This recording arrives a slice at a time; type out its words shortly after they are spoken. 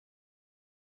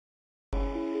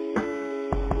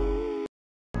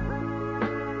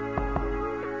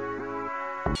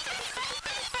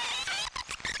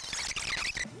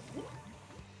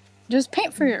Just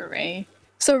paint for your Ray.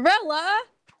 Sorella!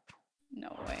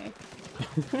 No way.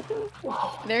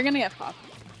 They're gonna get popped.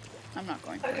 I'm not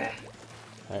going to. Okay.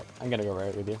 Alright, I'm gonna go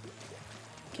right with you.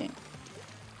 Okay.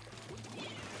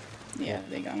 Yeah,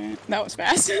 they got it. That was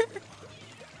fast.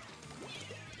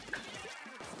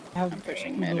 I'm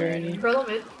pushing mid already. Roll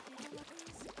mid.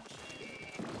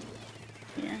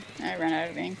 Yeah, I ran out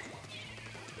of ink.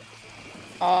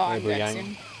 Oh, I'm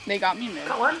vexing. They got me mid.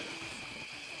 Got one.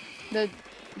 The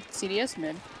CDS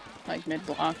mid. Like mid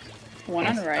block. One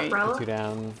on the right. Umbrella. 2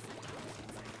 down.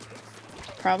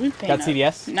 Probably paint Got up.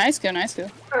 CDS? Nice go, nice go.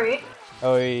 Alright.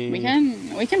 Oh,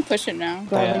 We can push it now.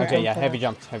 okay, yeah, heavy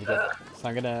jump, heavy jump. So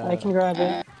I'm gonna... I can grab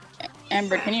it.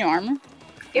 Amber, can you armor?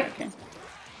 Yep. Okay.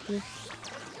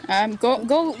 Go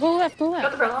left, go Got left. the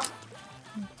umbrella.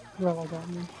 Umbrella got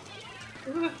me.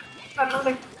 Got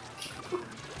nothing.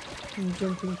 I'm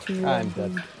jumping to I'm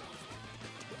dead.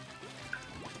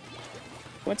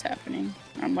 What's happening?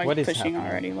 I'm like What is pushing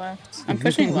happening? already left. I'm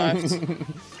pushing left.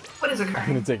 What is I'm gonna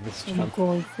occurring? take this I'm jump.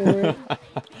 going for it.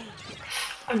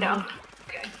 I'm down.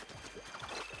 Okay.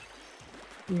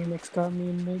 Remix got me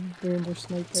in mid. They're in their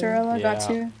sniper. Sorella got Yeah.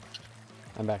 two.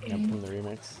 I'm backing up from the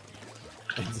remix.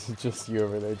 It's just you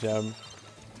over there, Gem.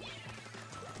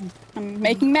 I'm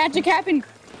making magic happen.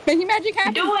 Making magic You're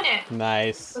happen. doing it.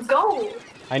 Nice. Let's go.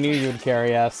 I knew you would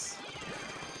carry us.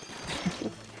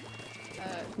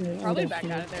 Yeah, Probably I'm back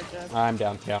down out of there, Jeb. I'm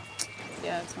down, yeah.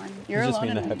 Yeah, it's fine. You're just alone me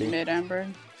and the in heavy. mid, Amber.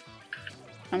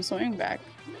 I'm swinging back.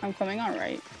 I'm coming on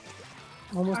right.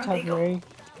 Almost have Ray.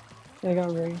 I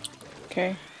got Ray.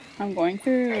 Okay. I'm going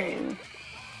through.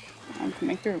 I'm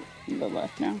coming through the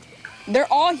left now.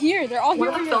 They're all here. They're all One here.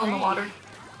 of them fell in the water.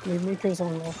 Rainmaker's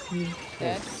on left. You.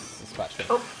 Dead. It's a splash shot.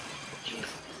 Oh. Jeez.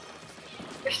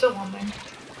 There's still one there.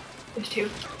 There's two.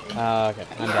 Okay, I'm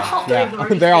All down. three of them are Yeah,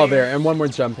 just they're all there. there, and one more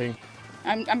jumping.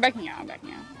 I'm backing out. I'm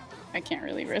backing out. I can't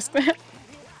really risk that.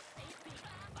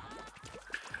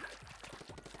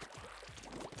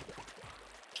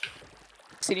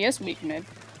 CDS weak mid.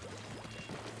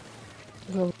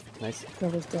 Go. Nice.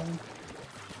 That was down.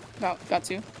 Got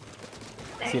two.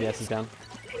 CDS is down.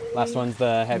 Last one's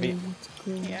the heavy.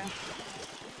 Cool. Yeah.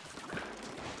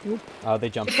 Oh, they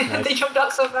jumped. They Nice. jumped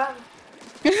out so bad.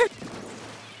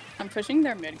 I'm pushing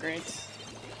their mid grades.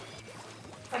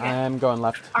 Okay. I'm going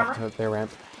left Armor? up to their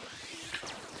ramp.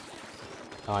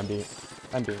 Oh, I'm being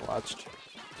watched.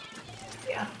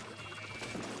 Yeah.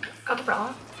 Got the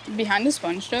umbrella. Behind the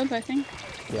sponge tub, I think.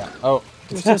 Yeah. Oh,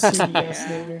 There's a CDS Yeah.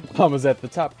 later. almost at the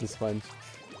top of the sponge.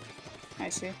 I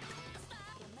see.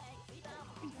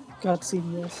 Got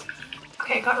CDS.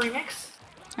 Okay, got remix.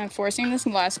 I'm forcing this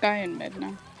last guy in mid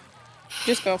now.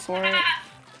 Just go for it. Got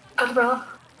the umbrella.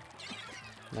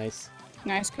 Nice.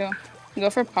 Nice kill. Go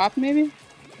for pop, maybe?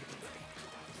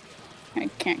 I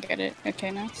can't get it. Okay,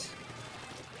 nice.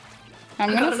 I'm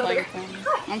I gonna got another. flank them.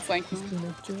 I'm flanking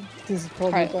them. This is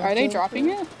probably Are they back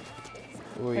dropping up. it?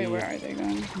 Wait, where are they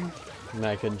going? No,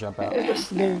 I couldn't jump out. They're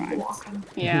just Never mind. walking.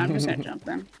 Yeah, I'm just gonna jump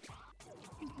them.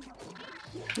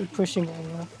 They're pushing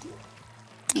on left.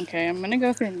 Okay, I'm gonna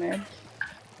go through mid.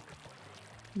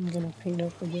 I'm gonna paint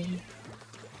up again.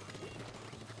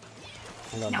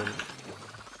 I got them.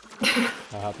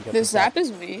 I'll have to get This the zap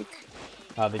is weak.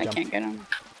 Oh, they I jumped. can't get him.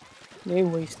 They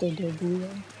wasted their blue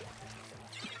one.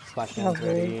 Splash Yeah, down's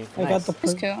ready. I got the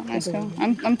Nice kill, nice kill.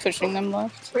 I'm pushing them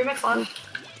left. Remix left.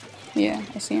 Yeah,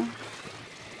 I see him.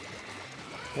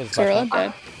 There's a splash Sorella down.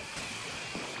 dead.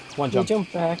 One They jump.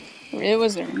 jump back. It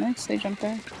was the remix, they jumped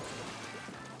there.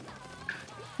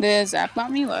 The zap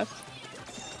got me left.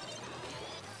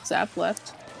 Zap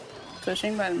left.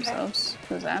 Pushing by themselves.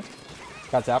 The zap.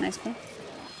 Got zap. Nice kill.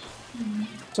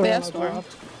 Sorella They have storm.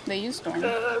 dropped. They use storm.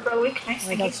 Bro, weak. Nice. I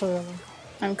Thank got you. Sorella.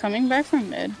 I'm coming back from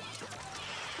mid.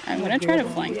 I'm gonna try to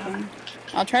flank Yeah. them.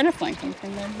 I'll try to flank them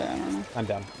from mid, but I don't know. I'm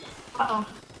down. Uh-oh.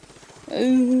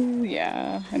 Ooh,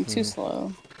 yeah. I'm too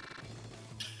slow.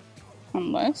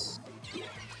 Unless...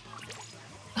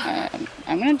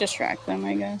 I'm gonna distract them,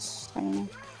 I guess. I don't know.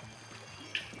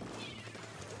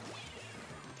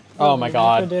 Oh my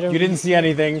god. did a You didn't see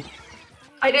anything.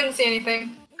 I didn't see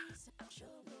anything.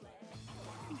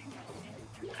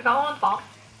 I got one fall.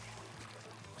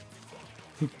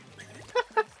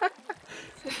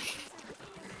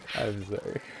 I'm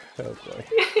sorry. Oh boy.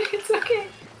 It's okay.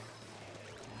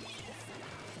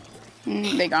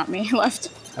 They got me left.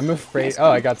 I'm afraid. Nice Oh, I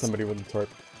one. got somebody with a torp.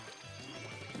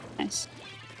 Nice.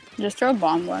 Just throw a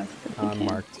bomb left. if you can.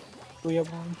 Marked. We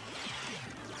have one.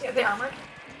 Yeah, they armored.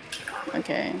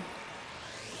 Okay.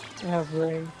 I have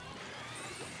Ray.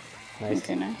 Nice.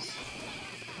 Okay, nice.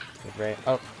 Great.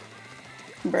 Oh,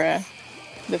 Bruh.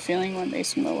 The feeling when they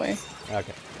swim away.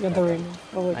 Okay. You got the ring.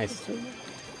 Oh, wait, Nice. it's right.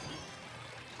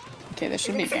 Okay, this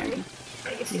should be Vandy.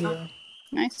 Yeah.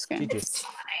 Nice game. GG. It's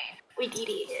fine. We did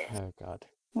it. Oh god.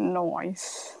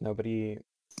 Nice. Nobody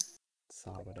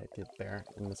saw what I did there,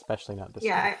 and especially not this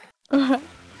Yeah,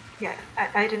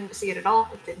 I didn't see it at all.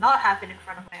 It did not happen in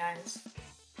front of my eyes.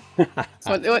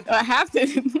 What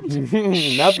happened?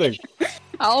 Nothing.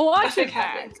 I'll watch Nothing it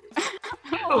back.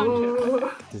 happened.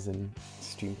 Oh. This is in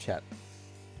stream chat.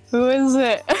 Who is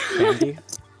it? Andy?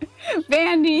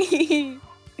 Vandy!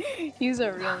 He's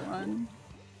a real one.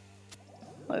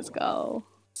 Let's go.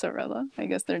 Sorella. I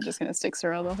guess they're just gonna stick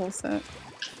Sorella the whole set.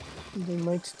 They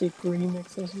might stick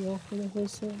remix as well for the whole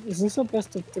set. Is this a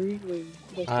best of 3? Wait,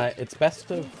 It's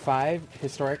best of 5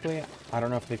 historically. I don't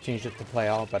know if they've changed it to play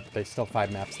all, but there's still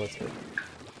 5 maps listed.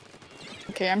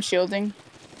 Okay, I'm shielding.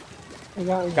 I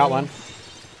got Got one.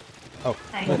 Oh,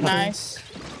 Nice.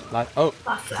 oh,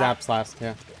 Last Zap's last.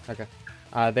 Yeah. Okay.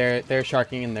 They're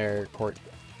sharking in their court.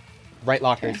 Right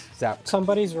lockers. Okay. Zap.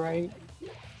 Somebody's right.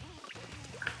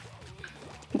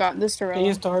 Got this They Sorella.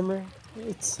 used armor.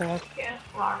 It's sad. Yeah,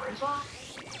 armor as well.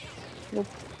 Nope.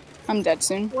 I'm dead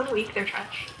soon. 1 week, they're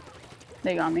trash.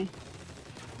 They got me.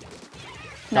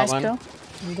 Got Nice one. kill.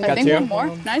 They I Got think two. one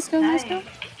more. Nice kill, nice kill. Nice.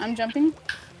 I'm jumping.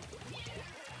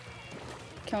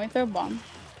 Can we throw a bomb?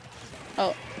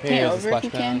 Oh, Here's can a you over if you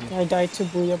splashdown. can? I died to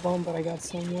Booyah Bomb, but I got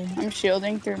someone. I'm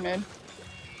shielding through mid.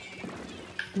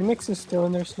 Remix is still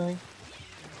in their snipe.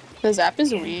 The zap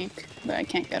is weak, but I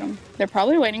can't get him. They're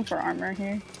probably waiting for armor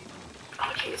here.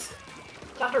 Oh, jeez.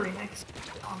 Down to remix.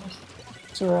 Almost.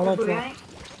 Sorella dropped. Booyah.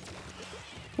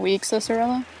 Weak, so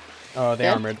Sorella. Oh, they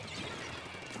Dead. armored.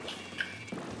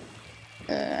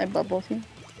 I bubbled you.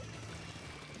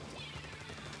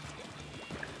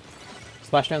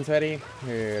 Splashdown's ready.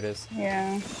 Here it is.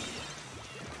 Yeah.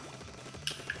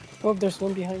 Oh, there's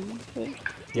one behind me. Wait.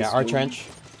 Yeah, This our one. trench.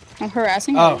 I'm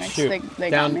harassing Oh remix. shoot! They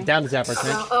got me. Down to Zap our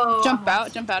trench. Oh, Jump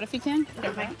out if you can.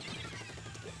 Jump out.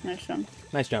 Nice jump.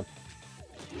 Nice jump.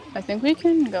 I think we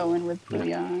can go in with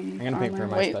Booyah. I'm gonna pay for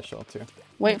my wait, special too.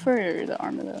 wait for the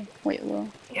armor though. Wait a little.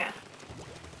 Yeah.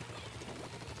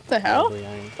 What the hell? Booyah.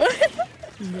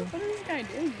 Yeah, What is this guy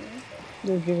doing here?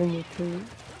 they're giving me two.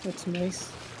 That's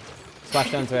nice.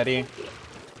 Splashdown's ready.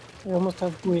 I almost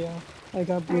have Booyah. I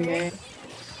got Booyah. Okay.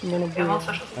 And then a Yeah, all Booyah.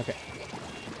 special. Okay.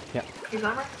 Yeah. Use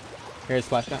armor. Here's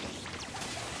Splashdown.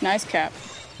 Nice cap.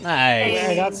 Nice.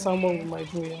 I got someone with my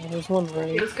Booyah. There's one right.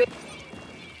 It was good.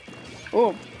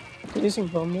 Oh, They're using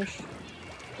Bum Rush.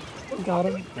 Got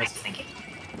him. Nice, thank you.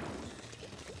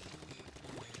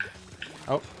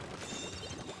 Oh.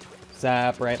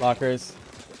 Zap, right lockers.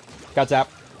 Got Zap.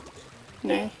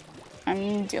 nice.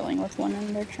 I'm dealing with one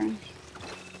in their trench.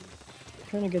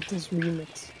 Trying to get this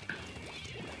remix.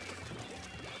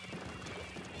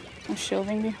 I'm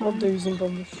shielding Oh, behind. they're using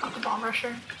Bum Rush. Got the bomb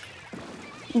rusher.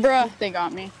 Bruh, they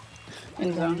got me.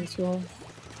 In Down zone. as well.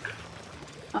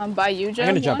 By you, Joe.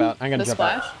 gonna jump out. I'm gonna the jump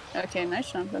splash. out. Okay,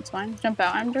 nice jump. That's fine. Jump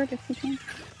out. I'm dirt if you can.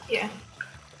 Yeah.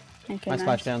 Okay, My nice.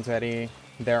 Splashdown's ready.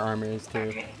 Their armor is too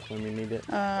Okay. when we need it.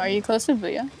 Are you close to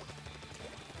Booyah?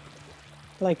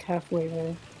 Like halfway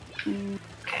there. Mm,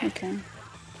 okay.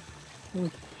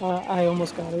 I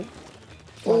almost got it.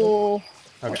 Oh.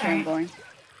 Okay. Okay, I'm going.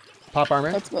 Pop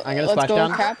armor. Let's go. I'm gonna Let's splash go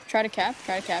down. cap. Try to cap.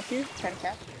 Try to cap here. Try to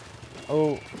cap.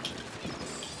 Oh,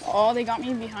 Oh, they got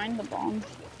me behind the bomb.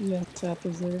 Yeah, Tap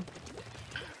is there.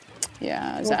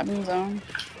 Yeah, zap in zone.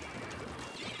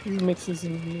 Remix is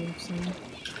in the middle, so.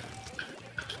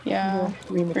 Yeah.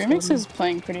 Remix, Remix got is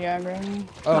playing pretty aggro.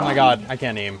 oh my god. I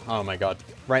can't aim. Oh my god.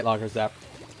 Right locker Zap.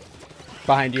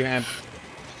 Behind you, Ham.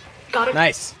 Got it.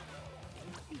 Nice.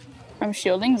 I'm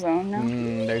shielding zone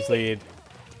now. There's lead. me.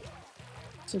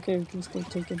 It's okay, we can still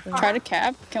take it back. Try to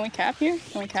cap. Can we cap here?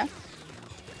 Can we cap?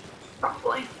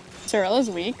 Probably. Sorella's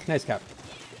weak. Nice cap.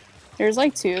 There's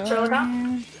like two Sorella cap?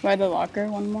 here. By the locker.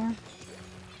 One more.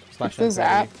 It's the Splashdown's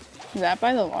zap. ready. Zap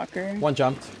by the locker. One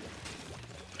jumped.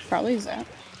 Probably zap.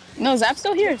 No, Zap's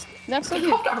still here. Zap's still here.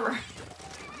 Popped armor.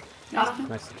 Got him.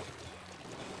 Nice.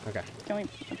 Okay. Can we?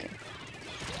 Okay.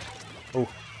 Oh,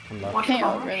 I'm low. Watch the Can't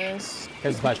bomb over rush. this.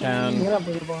 Here's the I'm splashdown. gonna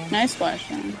Booyah Bomb. Nice splash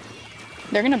down.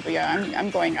 They're gonna be. I'm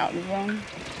going out of zone.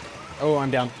 Oh,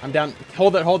 I'm down. I'm down.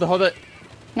 Hold it, hold it, hold it.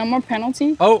 No more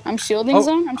penalty. Oh. I'm shielding Oh.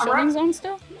 zone. I'm shielding Alright. zone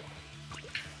still.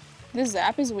 This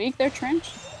zap is weak. They're trench.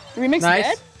 Remix Nice.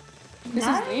 dead. This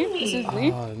is lead. This is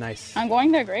lead. Oh, nice. I'm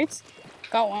going there. Greats.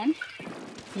 Got one.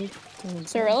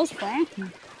 Sorella's front.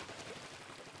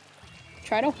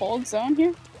 Try to hold zone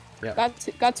here. Yep. Got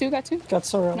two. Got two. Got two. Got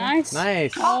Sorella. Nice.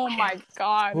 Nice. Oh my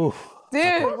god. Oof.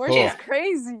 Dude, we're Cool. just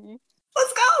crazy.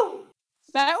 Let's go!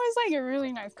 That was like a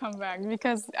really nice comeback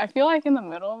because I feel like in the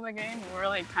middle of the game we were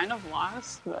like kind of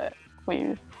lost, but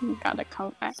we got a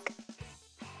comeback.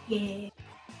 Yeah.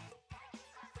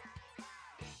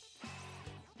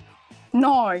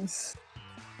 Nice.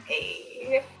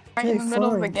 Hey. Right in the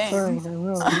middle of the game. Fine, I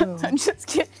will. I'm just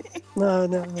kidding. No.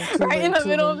 Right in the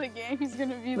middle of the game, he's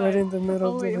gonna be like. Right in the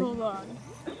middle Oh of the wait, game. hold on.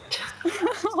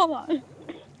 Hold on.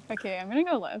 Okay, I'm gonna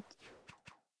go left.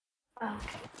 Oh.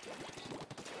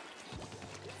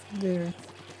 There.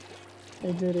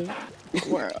 I did it.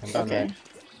 Where? I'm done, Okay. right?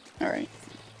 All right.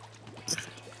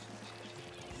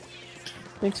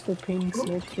 Thanks for painting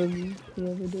smoke for me,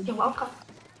 whoever did. You're welcome.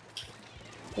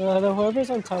 Whoever's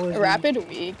on towers. Rapid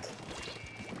weak.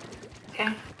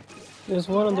 Okay. There's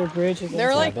one on their bridge. They're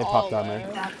Yeah, like they all popped armor.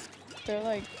 low. That's They're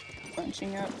like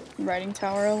bunching up, riding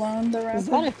tower alone. The rapid. Is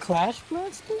that a Clash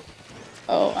Blaster?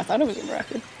 Oh, I thought it was a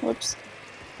rapid. Whoops.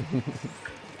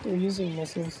 They're using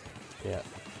missiles. Yeah.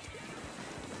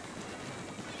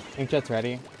 Inkjet's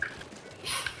ready.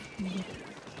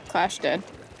 Clash dead.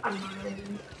 I'm really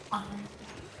on.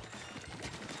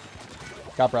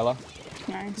 Got Brella.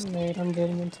 Nice. Wait, I'm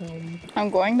getting into them. I'm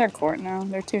going their court now.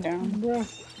 They're 2 down.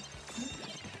 Bruh.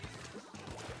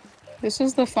 This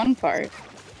is the fun part.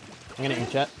 I'm gonna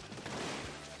Inkjet.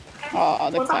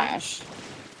 Oh, the We're fine. clash.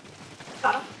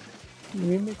 Got him.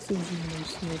 Remix is more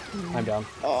smoky. I'm down.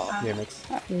 Oh,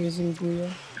 Remix. They're using Booyah.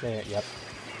 Yeah, yep.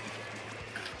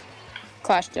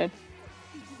 clash dead.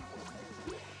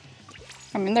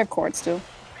 I'm in their court still.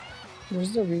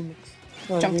 Where's the remix?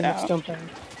 Oh, Jumped remix out. jumped out.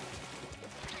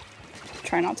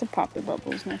 Try not to pop the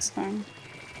bubbles next time.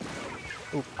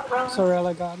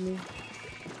 Sorella got me.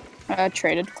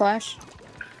 Traded clash.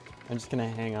 I'm just gonna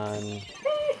hang on.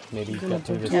 Maybe Gonna get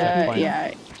through this jump checkpoint.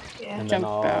 Yeah, Yeah. And jump then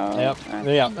I'll. out.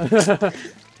 Yep. Yeah.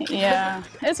 yeah.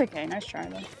 It's okay. Nice try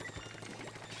though.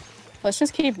 Let's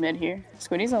just keep mid here.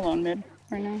 Squiddy's alone mid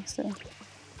right now, so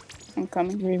I'm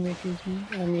coming. Rainmaker's me.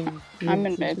 I mean, I'm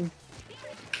in Remix is mid. me.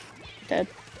 Dead.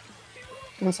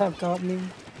 Once I've got me.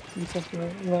 Once I've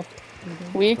left.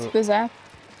 Okay. Weak Oh. the zap.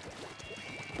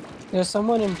 There's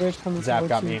someone in bridge coming Zap towards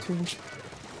got you me. too.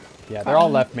 Yeah, they're all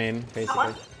left main,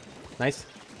 basically. Nice.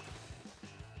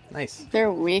 Nice.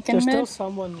 They're weak in There's still mid.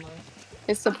 someone left.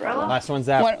 It's the Brella. Last one's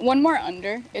Zap. One more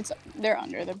under. They're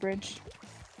under the bridge.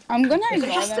 I'm gonna They're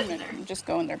ignore just them in there. and just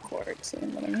go in their court. So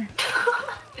whatever.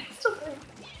 It's still there.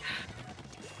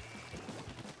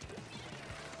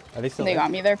 Are they still They there?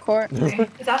 got me their court. Okay.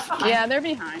 Is that behind? Yeah, they're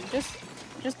behind.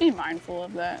 Just be mindful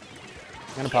of that.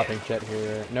 I'm gonna pop Inkjet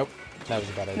here. Nope. That was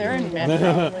a bad idea. They're in mid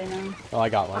probably now. Oh, I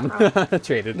got one.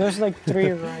 Traded. There's like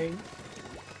 3 right.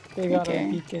 They got Okay.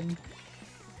 a beacon.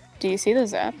 Do you see the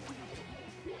zap?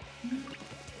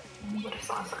 But I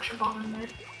saw a suction bomb in there.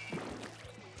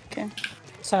 Okay.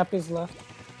 Sap is left.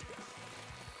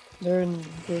 They're in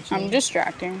bridge. I'm now.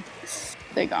 distracting.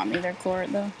 They got me their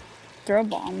court though. Throw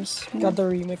bombs. Got the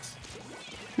remix.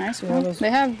 Nice Yeah, one. those-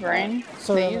 They have rain.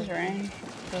 So They use rain.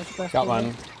 Got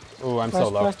one. Ooh, I'm so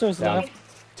low. Blaster's Down. left.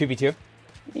 2v2.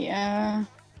 Yeah.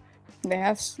 They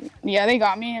have. Yeah, they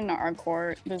got me in our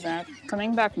court. The zap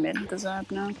coming back mid. The zap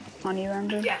now on you,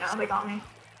 Amber. Yeah, no, they got me.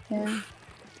 Yeah.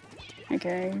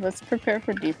 Okay, let's prepare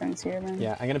for defense here then.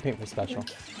 Yeah, I'm gonna paint for special.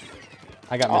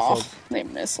 I got Oh, missiled. they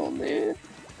missile, dude.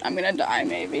 I'm gonna die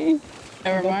maybe.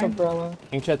 Never I got the mind. Brella.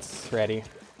 Inkjet's ready.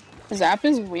 Zap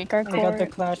is weak, our I got the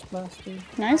court. Clash Blaster.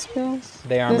 Nice pills.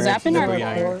 They The armored. zap in the our green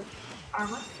iron. court.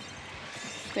 Armor.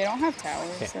 They don't have towers,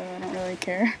 Okay. so I don't really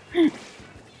care.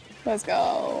 Let's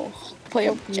go. Play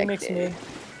Remix objective. mid.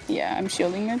 Yeah, I'm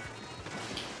shielding mid.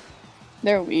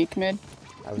 They're weak mid.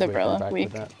 I was The way far Brella, back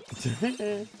weak. with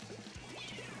that.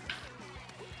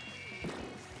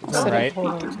 I'll set Right. up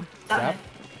Hold on. That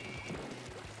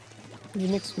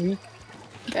Remix weak.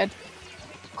 dead.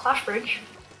 Clash Bridge.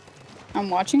 I'm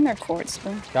watching their court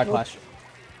still. Got Clash.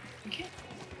 Okay.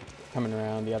 Coming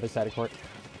around the other side of court.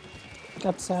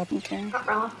 Got Sap. Okay. Got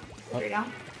Brella. Oh. 3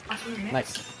 down. Last one remix.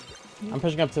 Nice. I'm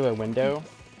pushing up to the window.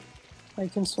 I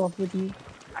can swap with you.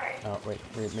 Alright. Oh, wait.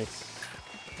 Remix.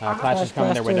 Armor Clash is Clash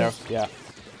coming their window. Blasters. Yeah.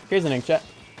 Here's an Inkjet.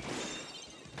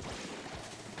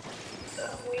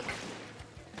 Weak.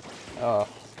 Oh.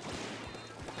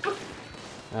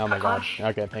 Oh my god. Clash.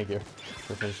 Okay, thank you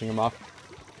for finishing him off.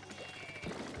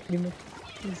 Remix.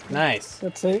 Nice.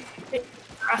 That's it. That's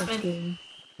Harassment. game.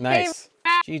 Nice.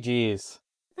 GG's.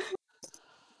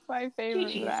 My favorite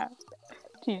GG's. rap.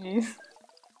 GG's.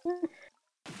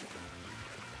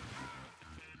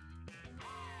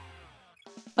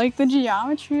 Like the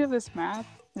geometry of this map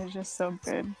is just so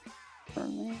good for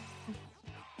me.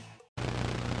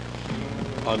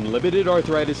 Unlimited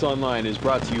Arthritis Online is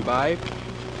brought to you by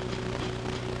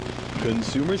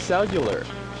Consumer Cellular,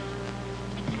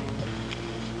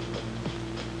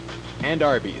 and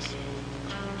Arby's.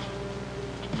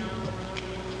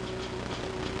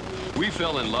 We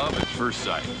fell in love at first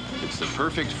sight. It's the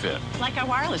perfect fit. Like our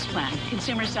wireless plan,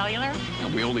 Consumer Cellular.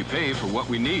 And we only pay for what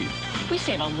we need. We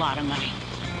save a lot of money.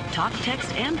 Talk,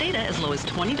 text, and data as low as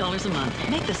 $20 a month.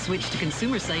 Make the switch to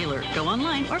Consumer Cellular. Go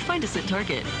online or find us at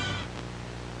Target.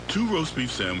 2 roast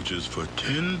beef sandwiches for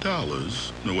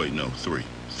 $10. No, wait, no, 3.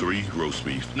 3 roast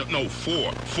beef. No,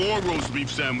 4. 4 roast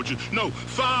beef sandwiches. No,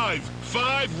 5.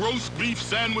 5 roast beef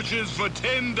sandwiches for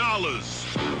 $10.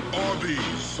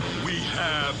 Arby's, we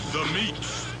have the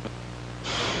meats.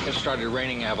 It started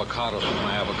raining avocados on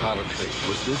my avocado tree.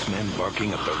 Was this man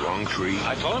barking at the wrong tree?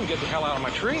 I told him, get the hell out of my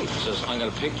tree. He says, I'm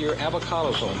going to pick your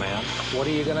avocados, old man. What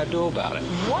are you going to do about it?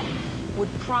 What would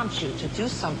prompt you to do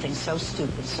something so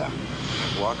stupid, sir?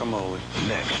 Guacamole.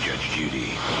 Next, Judge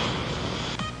Judy.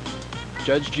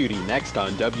 Judge Judy, next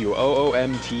on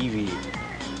WOOM TV.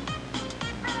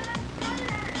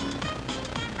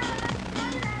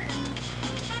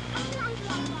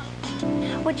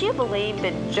 Would you believe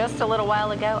that just a little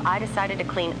while ago, I decided to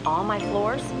clean all my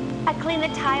floors? I cleaned the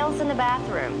tiles in the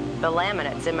bathroom, the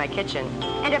laminates in my kitchen,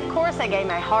 and of course I gave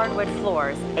my hardwood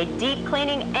floors a deep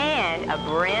cleaning and a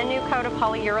brand new coat of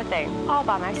polyurethane, all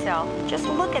by myself. Just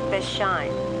look at this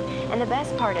shine. And the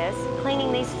best part is,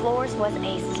 cleaning these floors was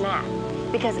a snap,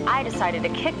 because I decided to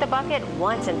kick the bucket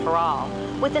once and for all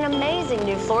with an amazing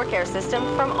new floor care system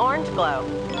from Orange Glow.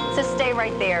 So stay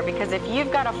right there, because if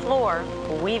you've got a floor,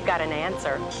 we've got an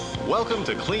answer. Welcome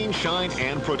to Clean, Shine,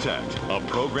 and Protect, a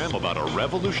program about a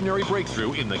revolutionary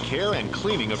breakthrough in the care and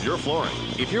cleaning of your flooring.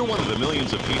 If you're one of the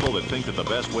millions of people that think that the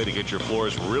best way to get your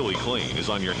floors really clean is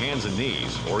on your hands and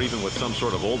knees, or even with some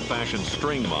sort of old-fashioned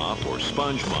string mop or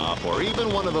sponge mop, or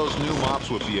even one of those new mops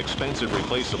with the expensive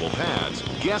replaceable pads,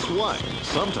 guess what?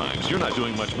 Sometimes you're not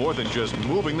doing much more than just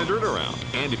moving the dirt around.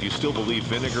 And if you still believe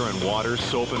vinegar and water,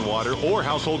 soap and water, or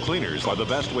household cleaners are the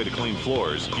best way to clean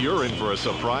floors, you're in for a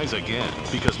surprise again.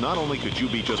 Because not only could you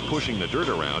be just pushing the dirt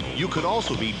around, you could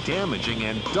also be damaging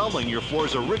and dulling your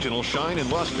floor's original shine and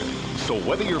luster. So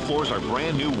whether your floors are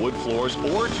brand new wood floors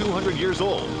or 200 years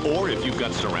old, or if you've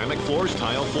got ceramic floors,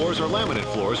 tile floors, or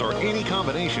laminate floors, or any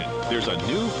combination, there's a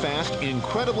new, fast,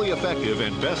 incredibly effective,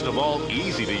 and best of all,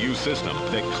 easy to use system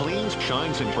that cleans,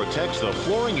 shines, and protects the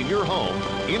flooring in your home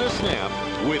in a snap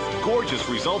with gorgeous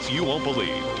results you won't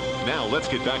believe. Now let's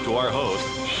get back to our host,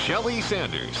 Shelly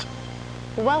Sanders.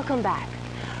 Welcome back.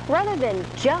 Rather than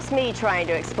just me trying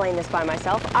to explain this by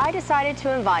myself, I decided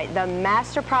to invite the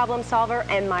master problem solver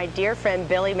and my dear friend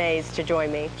Billy Mays to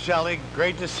join me. Shelly,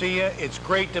 great to see you. It's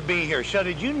great to be here.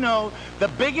 Shelly, did you know the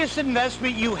biggest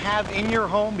investment you have in your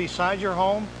home besides your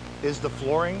home is the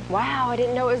flooring? Wow, I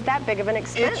didn't know it was that big of an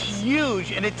expense. It's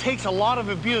huge, and it takes a lot of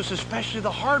abuse, especially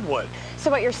the hardwood. So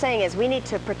what you're saying is we need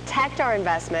to protect our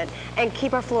investment and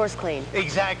keep our floors clean.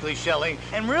 Exactly, Shelly.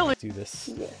 And really... Let's do this.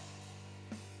 Yeah.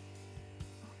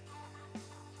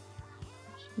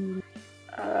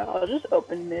 I'll just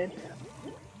open mid.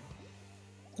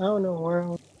 I don't know where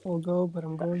I'll go, but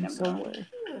I'm going somewhere.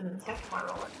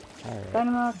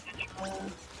 Alright.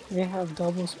 They have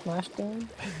double splashdown.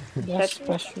 That's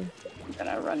special. I'm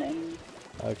gonna run in.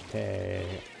 Okay.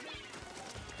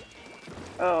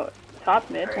 Oh, top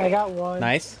mid. I got one.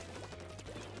 Nice.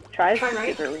 Try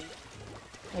right. super weak.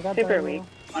 I got Super Dynamo. weak.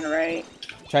 On right.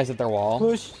 Tries at their wall.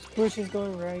 Push is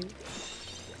going right.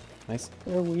 Nice.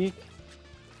 They're weak.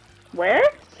 Where?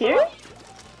 Here?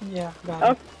 Yeah, got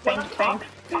Oh, it. thanks.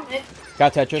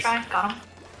 Got Tetris. Try, got him.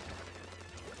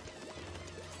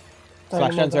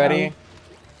 Splashdown's ready.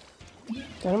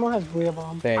 Dynamo has Booyah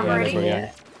Bomb. There, yeah, that's where we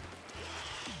are.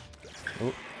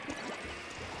 Ooh.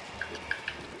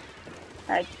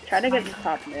 I tried to get the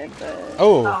top mid, but...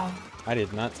 Oh! I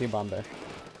did not see a bomb there.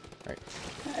 Alright.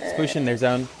 Sploosh in their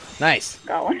zone. Nice!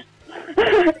 Got one.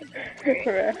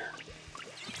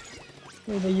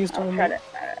 They used to try to...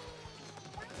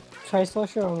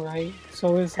 Tri-slasher on right,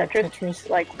 so is Tetris.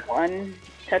 Like one.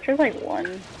 Tetris like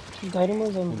one.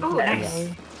 Dynamo's on nice.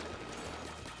 right.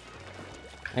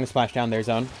 I'm gonna splash down their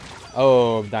zone.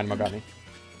 Oh, Dynamo got me.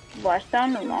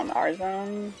 Splashdown is on our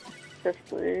zone. The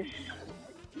sploosh.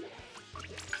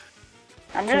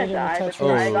 I'm gonna die, but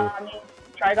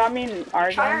Try got me in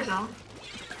our zone.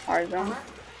 Our zone.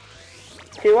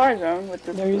 To our zone with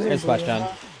the There's splashdown.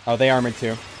 Oh, they armored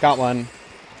too. Got one.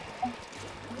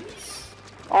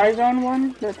 Our zone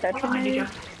one? The Tetris?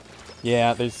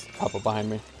 Yeah, there's a couple behind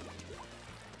me.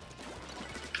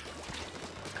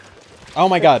 Oh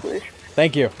my god.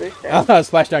 Thank you.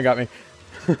 Splashdown got me.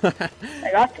 I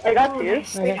got two.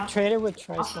 I got traded with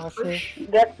Tri-Slosher.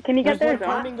 Can you get There's there? one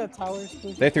climbing the towers.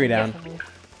 They're 3 down.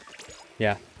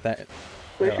 Yeah, that.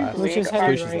 Which is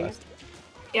headed Swoosh is right. last.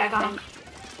 Yeah, I got him.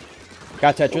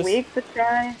 Got Tetris. Weak to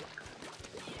try.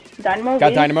 Dynamo. Got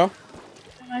weak. Dynamo.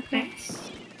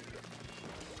 Thanks.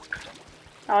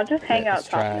 I'll just hang out Let's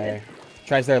top try. mid.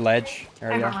 Tries their ledge.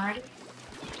 There we go. already.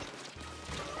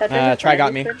 Try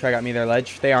got me. Try got me their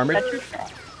ledge. They armored.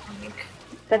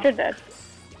 Tetra dead.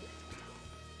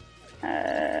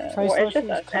 Tri-Slosher it's just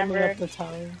is us, coming Amber. up the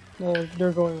tower. No,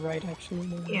 they're going right actually.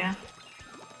 Yeah.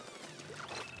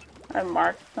 I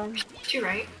marked them. 2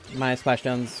 right. My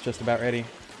splashdown's just about ready.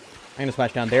 I'm gonna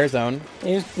splash down their zone.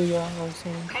 There's the also.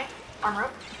 Okay. Armor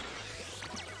up.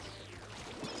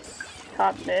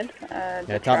 Top mid.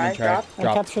 Yeah, top mid try. I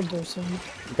Drop. captured their zone.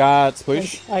 Got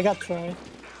Sploosh. I got Tri.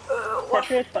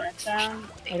 Tetra is down.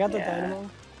 I got the Dynamo.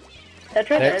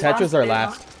 Tetras are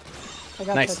last. I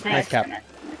got Nice, Tetris. nice cap.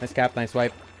 Nice cap, nice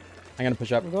wipe. I'm gonna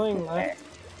push up. I'm going left.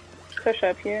 Push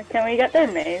up here. Can we get their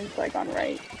maze like on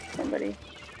right? Somebody.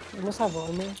 I must have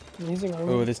armor. I'm using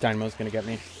armor. Oh, this Dynamo's gonna get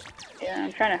me. Yeah,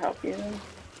 I'm trying to help you.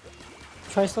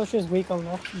 Tri-Slosher is weak on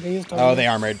left. They used Oh, they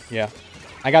armored. Yeah.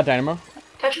 I got Dynamo.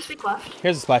 Tetris weak left.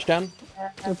 Here's a splashdown.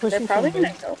 They're pushing They're probably from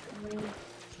gonna mid. go.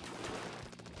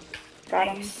 Got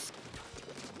him.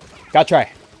 Got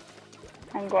try.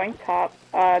 I'm going top.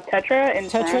 Tetra in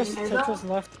Tetris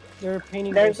left. They're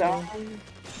painting There's their zone. zone.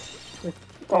 They're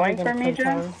Going probably for gonna me, come Jen?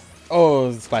 tower.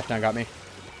 Oh, the splashdown got me.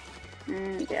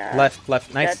 Yeah.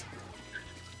 Left. Nice.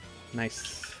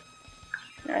 Nice.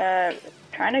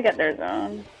 Trying to get their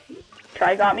zone.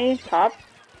 Try got me. Top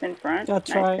in front. Got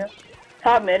Try. Nice.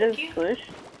 Top mid is Sploosh.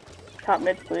 Top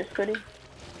mid Sploosh, Goody.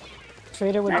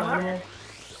 Traded with Nice. Dynamo.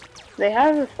 They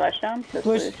have a splashdown. The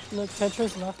Push. Sploosh. Look,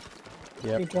 Tetris left.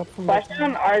 Yep. They dropped from their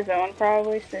Splashdown our zone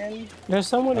probably soon. There's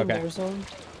someone in Okay. their zone.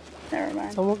 Never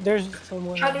mind. There's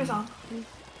someone. Try their zone.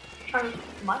 Try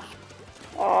left.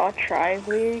 Oh, try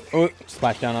weak. Oh,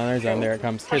 splashdown on their zone. There it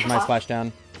comes. Here's my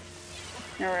splashdown.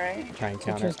 Alright. Try and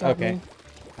counter. Tetris got Okay. me.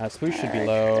 Sploosh should be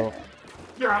low.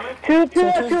 You're on it.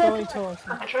 Tetris going to us.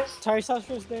 Tetris.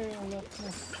 Tri-Slosher's there on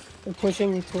left. They're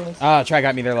pushing to us. Ah, try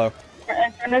got me there low.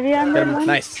 In front of you, I'm Get him.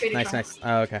 Nice.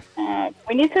 Oh, okay.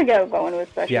 we need to get going with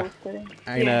special Yeah. splitting.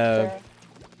 I'm gonna.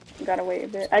 Gotta wait a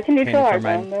bit. I can neutral Pain our for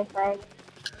mine. zone though, probably.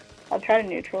 I'll try to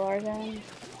neutral our zone.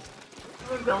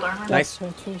 Build armor. Nice.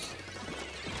 Tetris.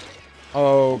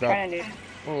 Oh I'm god. trying to neutral.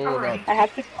 Oh god. I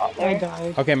have to fall I there.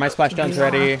 died. Okay, my splashdown's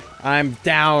ready. I'm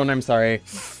down. I'm sorry.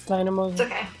 Dynamo's. It's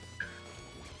okay.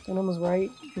 Dynamo's right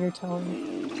near tower.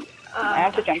 I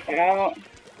have to jump out.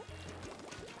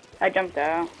 I jumped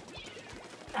out.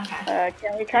 Okay.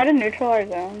 Can we try to neutral our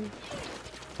zone?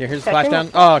 Yeah, here's a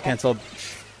splashdown. Oh, canceled.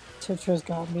 Tetris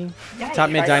got me. Top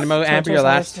mid Dynamo. Amber, you're Tetris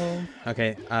last. zone.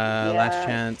 Okay, last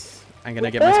chance. I'm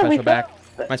gonna get my special back.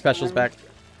 My special's back.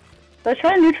 Let's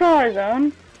try to neutral our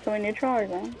zone. Can we neutral our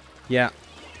zone? Yeah.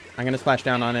 I'm gonna splash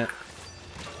down on it.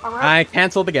 Alright. I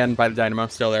canceled again by the Dynamo.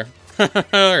 Still there.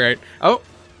 Alright. Oh.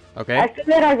 Okay. I still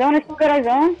get our zone. I still get our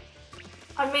zone.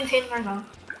 I'm maintaining our zone.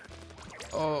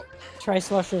 Oh.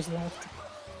 Tri-Slosher's left.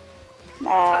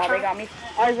 Aw, they got me.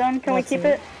 Our zone. Can we That's keep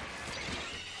it.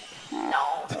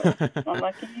 it? No.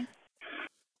 Unlucky.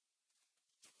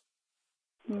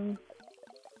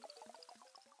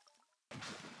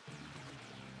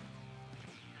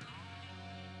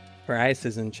 For Ice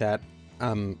is in chat.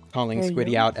 Calling There you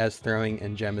Squiddy go. out as throwing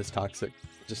and Gem is toxic.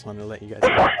 Just wanted to let you guys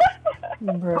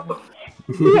know. Bro.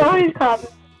 He always comes.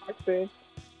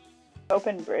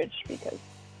 Open bridge because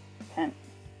tent.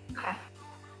 Okay.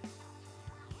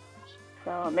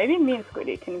 So maybe me and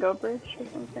Squiddy can go bridge or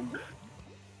something.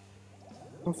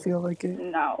 I don't feel like it.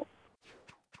 No.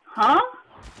 Huh?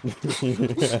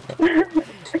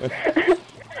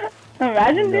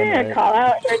 Imagine doing a call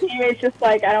out and your teammate's just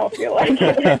like, I don't feel like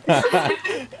it.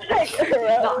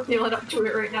 Not feeling up to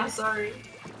it right now, sorry.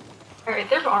 Alright,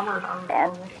 they're armored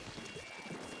already.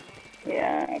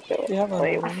 Yeah, I feel You have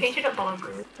like a- I painted a bullet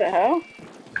group. What the hell?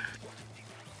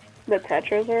 The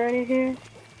Tetra's already here?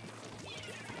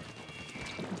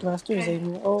 Blaster is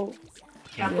aiming. Oh.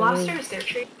 Yeah, Blaster is their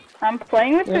tree. I'm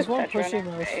playing with There's this one Tetra pushing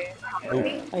now.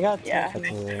 us. I got Yeah.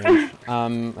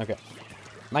 Okay.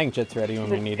 My inkjet's ready when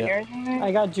we need it.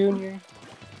 I got Junior.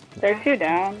 They're 2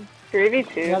 down.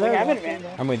 3v2. Yeah, we they're have left,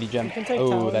 advantage. I'm with you, Gem. You can take Oh,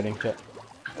 tower. that inkjet.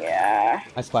 Yeah.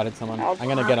 I splatted someone. I'll- I'm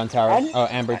gonna get on tower. I'll- Oh,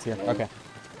 Amber's here. Okay.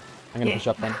 I'm gonna push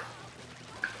up then.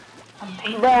 I'm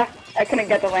painting. Bruh, I couldn't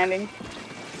get the landing.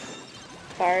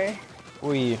 Sorry.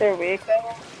 We. They're weak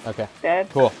though. Okay. Dead.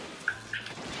 Cool.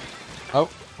 Oh,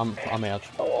 I'm ouch.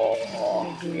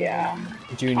 Oh, yeah.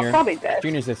 Junior. I'm probably dead.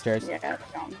 Junior's the stairs. Yeah,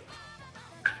 it's gone.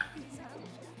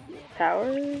 tower?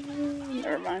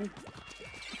 Never mind.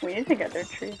 We need to get their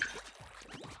tree.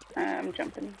 I'm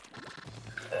jumping.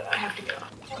 I have to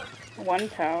go. One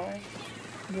tower.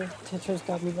 The Tetra's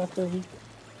got me left over.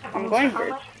 I'm going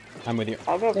bridge. I'm with you.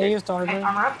 I'll go They bridge. used armor.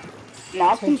 Armor up.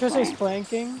 Not Tetris is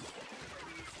flanking.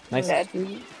 Nice.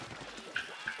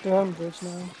 They're on bridge now.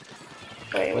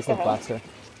 Wait, What's what the the hell? blaster?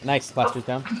 Nice, blaster's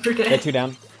down. They're dead. They're 2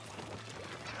 down.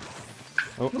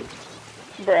 Oh,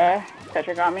 Bruh.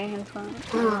 Tetra got me in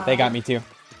front. they got me too.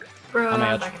 Bro, On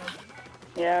my edge. back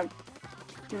in. Yeah.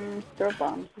 Throw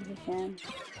bombs if you can.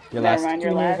 You're Never last. mind,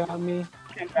 you're Junior last. got me.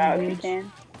 Jump out if you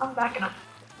can. I'm backing up.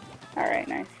 Alright,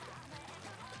 nice.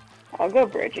 I'll go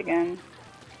bridge again.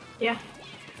 Yeah.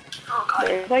 Oh god.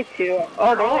 There's like 2.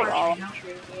 Oh, they're like Oh, all now.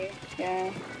 tree.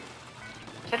 Yeah.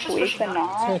 Tetra's Weak pushing but up.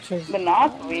 not. Tetra's But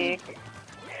not weak.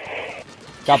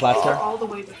 Got blaster. All the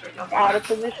way before. Out of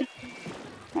position.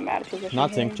 I'm out of position. Not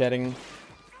here. zinc jetting.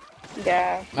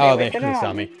 Yeah. Oh, they wasted it saw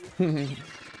on me.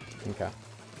 Okay.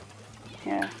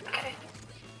 Yeah. Okay.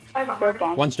 I have Throw armor.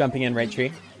 bombs. One's jumping in right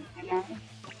tree.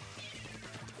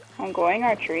 I'm going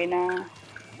our tree now.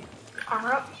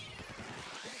 Armor up.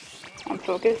 I'm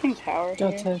focusing tower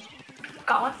got here. Tet.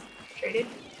 Got one. Traded.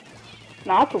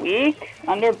 Not weak.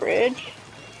 Under bridge.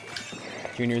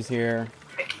 Junior's here.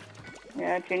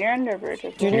 Yeah, junior under bridge.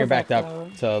 as well. Junior backed back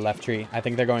up to left tree. I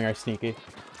think they're going our sneaky.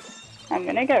 I'm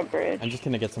gonna get bridge. I'm just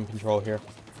gonna get some control here.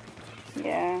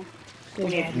 Yeah. We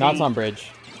need Knots on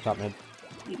bridge. Top mid.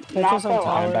 Not on so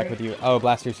tower. I'm back with you. Oh,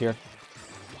 blaster's here.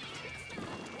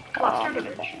 Blaster to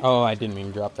bridge. Oh, I didn't mean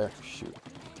to drop there. Shoot.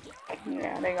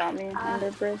 Yeah, they got me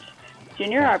under bridge.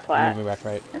 Junior our I'm plat. moving back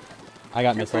right. I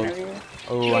got In front missiles. of you.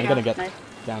 Oh, I'm gonna get Nice.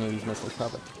 down to these missiles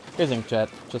probably. Here's Inkjet,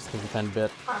 just to defend a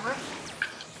bit. Armor.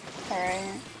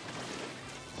 Alright.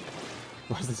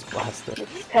 Where's this blaster?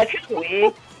 Tetra's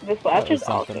weak. This That latch was is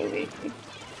also something. weak.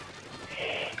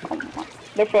 Come on.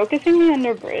 They're focusing me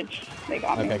under bridge. They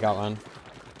got me. Okay, got one.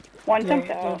 One jumped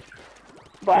Yeah, out.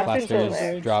 Blaster's still Blaster's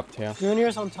there. dropped, yeah.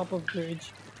 Junior's on top of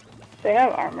bridge. They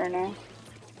have armor now.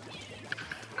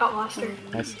 Got blaster.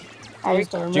 Nice. Are we?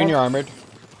 Used armor. Junior armored.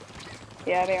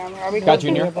 Yeah, they armor. Are we Got close to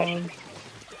Junior. the push?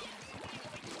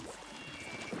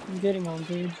 I'm getting on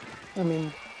bridge. I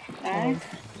mean, Nice.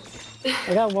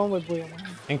 I got one with blue.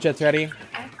 Inkjet's ready.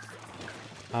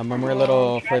 When we're a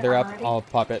little further up, I'll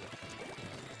pop it.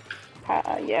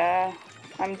 Yeah.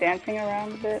 I'm dancing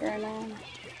around a bit right now.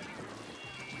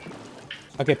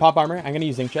 Okay, pop armor. I'm gonna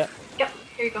use Inkjet. Yep.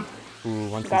 Here you go. Ooh,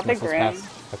 once Got these the missiles Grim.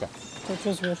 pass. Okay.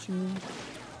 Tetra's rushing me.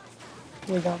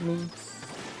 They got me.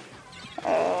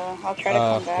 I'll try to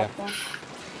come yeah. back then.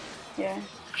 Yeah.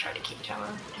 Try to keep tower.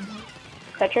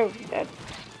 Tetra dead.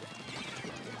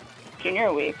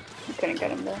 Junior weak. You couldn't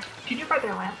get him there. Junior by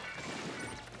their lamp.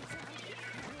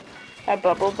 I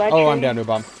bubbled by Oh, I'm tree. down to a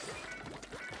bomb.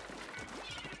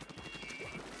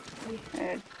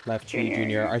 Uh, Left tree,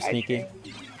 Junior. Our I sneaky.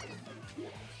 tree.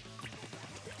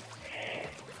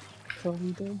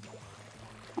 Probably dead.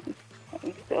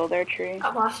 I'm still their tree.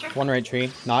 Got blaster. One right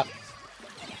tree. Not.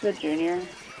 The junior.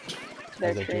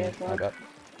 Their Other tree tree. as well. I bet.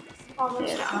 Almost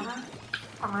Yeah. to armor.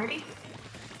 I'm ready.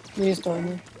 They used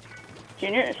armor.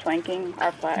 Junior is flanking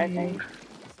our flat, I think.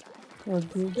 Or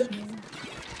bridge.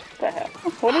 The hell?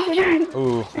 What is it?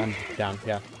 Ooh, I'm down.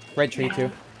 Yeah. Right tree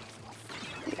too.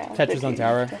 Yeah, Tetra's on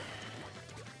tower.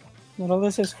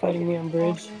 Nautilus is fighting me on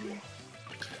bridge.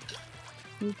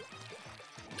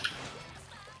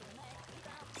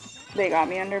 They got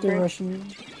me under They're bridge. rushing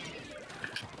me.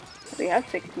 We have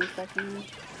 16 seconds.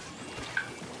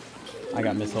 I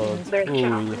got missiles. There's Ooh, yeah.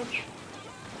 challenge.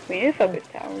 We need to focus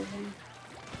towers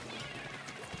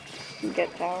in.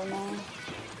 Get tower now.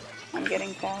 I'm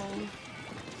getting tower.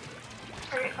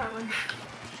 Alright,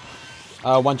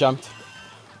 armor. One jumped.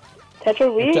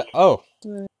 Tetra weak? Oh,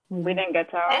 We didn't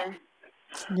get tower.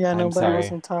 Yeah, I'm nobody was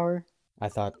sorry. in tower. I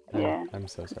thought. Oh, Yeah. I'm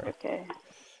so sorry. Okay.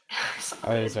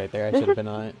 Oh, it was right there. I should have been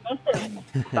on it.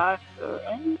 Five,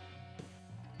 right?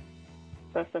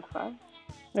 Best of 5.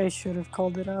 I should have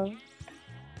called it out.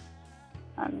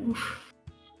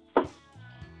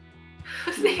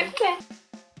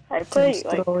 I play Keeps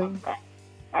like throwing. comeback.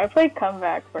 I play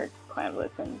comeback for Clam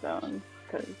Blitz and zones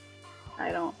because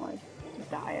I don't like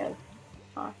die as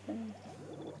often,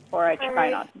 or I try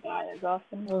not to die as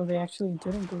often. Oh, they actually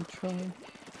didn't go try.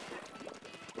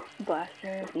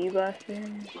 Blaster, E-Blaster,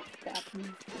 stop me.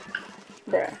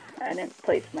 Bruh, I didn't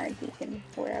place my beacon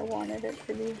where I wanted it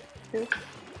to be. Oops.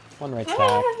 One right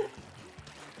stack.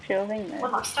 Shielding this.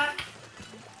 One left stack.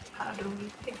 Do we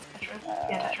think Tetra?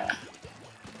 Yeah, Tetra.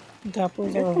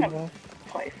 Dapples This are one on the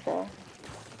place though.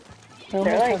 I almost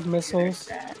They're like have missiles.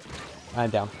 I'm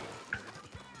down.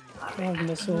 I have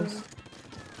missiles.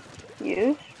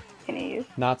 Use? Can you use?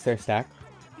 Knots their stack.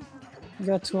 You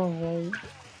got two on right.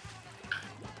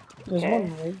 There's Okay.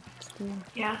 one right.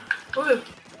 Yeah. Woo.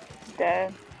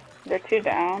 Dead. They're 2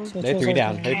 down. So They're it's 3 okay.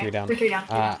 down. They're 3 down. They're 3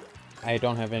 down. I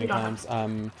don't have any You don't clams.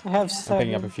 I have I'm 7.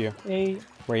 picking up a few. 8.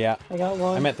 Where you at? I got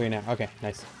 1. I'm at 3 now. Okay,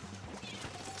 nice.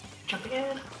 Jumping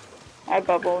in. I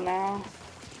bubble now.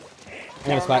 I'm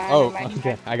gonna splat. mind, Oh, never mind.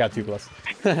 okay. I got 2 plus.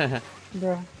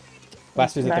 Bro.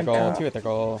 Blasters at their goal. Back 2 at their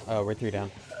goal. Oh, we're 3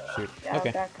 down. Shoot. Yeah,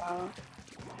 Okay. back out.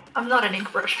 I'm not an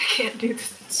ink brush. I can't do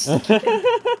this.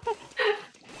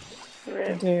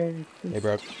 Rip. There. They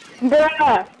broke.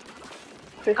 Bruh!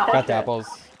 Got the apples.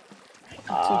 It's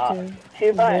okay.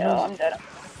 2 by Later. I'm dead.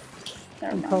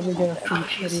 Never You mind. probably get a Oh, free jeez.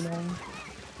 kitty now.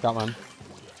 Got one.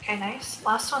 Okay, nice.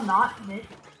 Last one, not mid.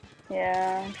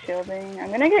 Yeah, I'm shielding.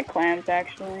 I'm gonna get clams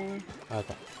actually.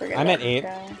 Okay. Forget I'm that at 8.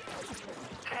 guy.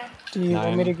 Do you want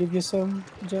me 9. to give you some,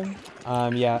 Jen?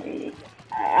 Yeah.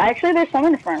 Actually, there's some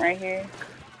in the front right here.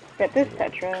 Get this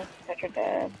Tetra. Tetra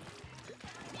dead.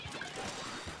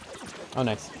 Oh,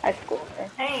 nice. I scored.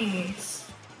 Nice.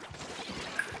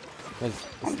 There's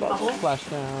I'm a bubbling.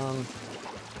 splashdown.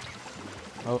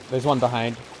 Oh, there's one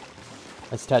behind.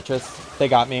 It's Tetris. They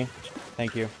got me.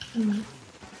 Thank you.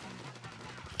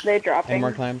 They dropping. Any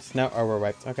more clams? No? Oh, we're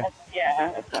wiped. Okay.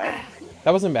 Yeah, that's why.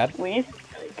 That wasn't bad. We need to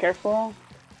be careful.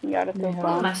 You gotta throw A little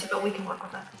bombs. messy, but we can work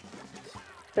with that.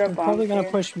 Throw I'm bombs probably gonna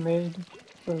here. push mid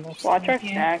for left Watch our side.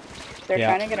 stack. They're Yeah.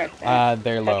 trying to get our stack.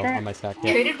 They're low Tetra? on my stack.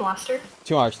 Yeah. Traded blaster.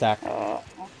 2 on our stack.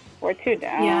 We're 2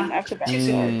 down. Yeah. I have to back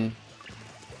Mm.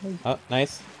 Oh,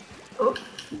 nice. Oh.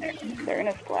 They're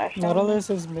gonna splash down. Nautilus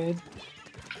is mid.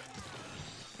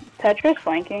 Tetra's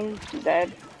flanking.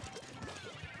 Dead.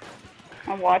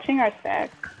 I'm watching our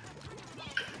stack.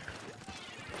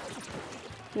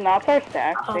 Not our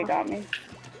stack. They got me.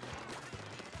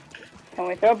 Can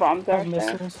we throw bombs I at have our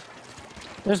stack? missiles.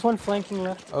 There's one flanking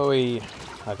left. Oh,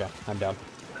 okay. I'm down.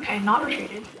 Okay, not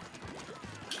retreated.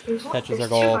 There's one. Catches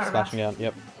There's our 2 goal. by our Splashing down.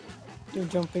 Yep. They're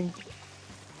jumping.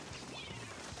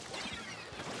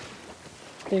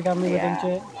 They got me Yeah.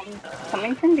 with jet.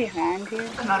 Coming from behind here.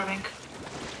 I'm out of ink.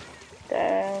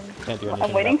 Dead. Can't do I'm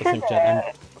anything waiting about for this ink jet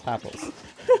and the... apples.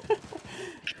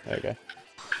 Okay.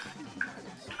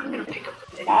 I'm gonna pick up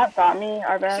the Knot got me.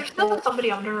 Our Is there still basket.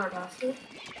 somebody under our basket?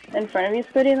 In front of you,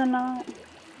 Spitty, the knot.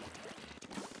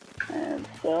 And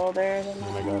still there, the knot.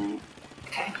 Oh my god.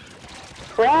 Okay.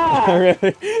 Crap!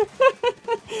 Really?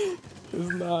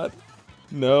 It's not.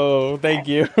 No, thank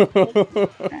you.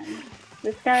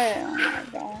 This guy, oh my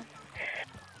god.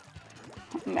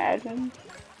 Imagine.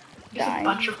 There's a Dying.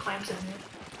 bunch of clams in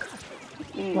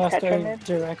there. Last Tetra guy mid.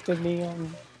 directed me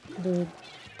on the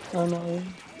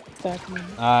stack mid.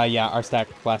 Yeah, our stack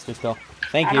blaster still.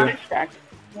 Thank I'm you. distracting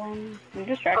them. I'm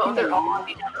distracting Oh, they're them. all on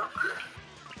me now.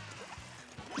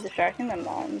 Distracting them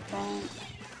all in front.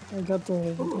 I got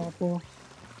the apple.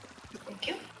 Thank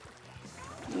you.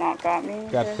 Not got me.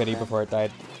 Grabbed There's Biddy the- before it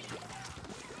died.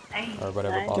 Nice. Or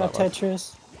whatever Nice. ball Got that was.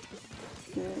 Tetris.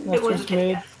 It That's was a just good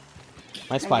mid. guess.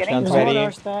 My I'm splash getting down's There's one on ready.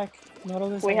 our stack.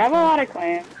 Nautilus We on have a stack. lot of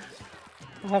clams.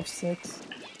 I have 6.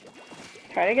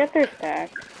 Try to get their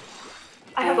stack.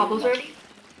 I have bubbles ready.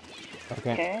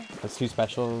 Okay. Okay. Let's do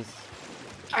specials.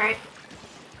 Alright.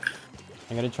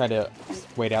 I'm gonna try to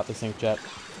wait out the ink jet.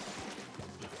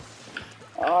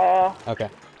 Okay. Okay.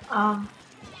 I'm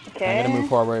gonna move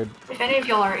forward. If any of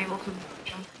y'all are able to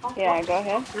jump. Oh, Yeah, well, go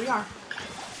ahead. We are.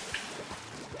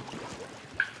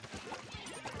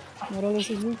 Nautilus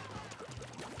is weak.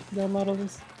 Got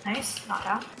Nautilus. Nice. Not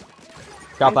out.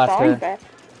 Got I'm falling blaster.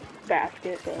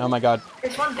 basket. So. Oh my god.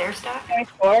 There's one there, stack. Can we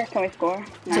score? Can we score?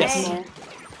 Yes. Score.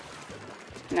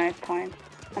 Nice point.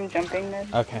 I'm jumping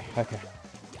mid. Okay, okay.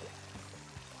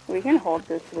 We can hold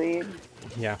this lead.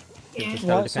 Yeah. It Yeah. just Yeah,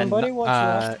 gotta depend. somebody watch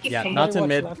left. Yeah, Somebody not to watch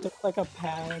mid. left. It's like a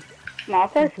pad.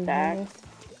 Not our Mhm. stack.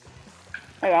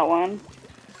 I got one.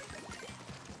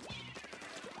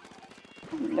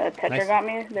 The Tetra Nice. got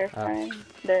me. They're fine.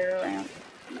 They're around.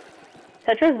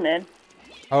 Tetra's mid.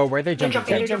 Oh, where are they jumping?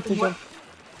 They're jumping. Jump.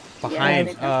 Behind.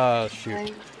 Yeah, they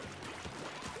Shoot.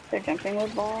 They're jumping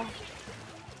with ball.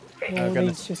 Yeah, Oh,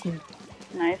 goodness. it's just me.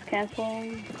 Nice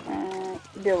canceling.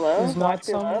 Below. There's Block not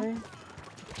somewhere.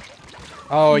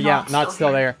 Oh yeah, Not not still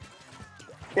still there.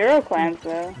 0 clams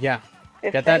though. Yeah.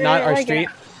 If Get that they're, not our like, street.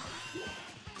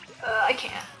 I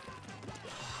can't.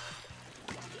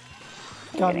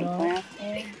 Got Getting no. clams.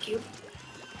 Thank you.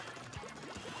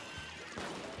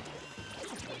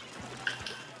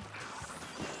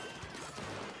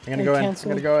 I'm gonna go in. I'm cancel.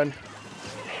 gonna go in.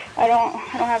 I don't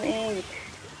have ink.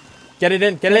 Get it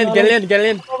in. Get it in. Get it in. Get it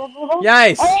in.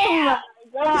 Nice. Oh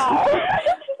my god!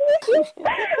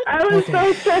 I was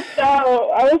so stressed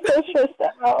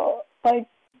out. Like,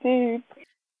 dude.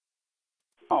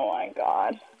 Oh my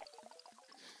god.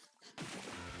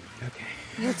 Okay.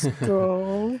 Let's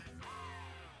go.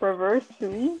 Reverse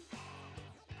sweep?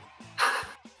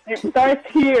 It starts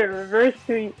here. Reverse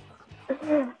sweep.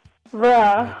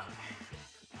 Bruh.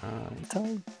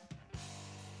 Time.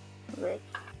 Right.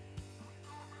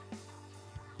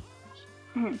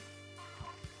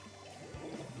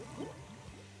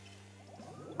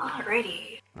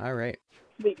 Alrighty. All right.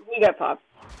 We got popped.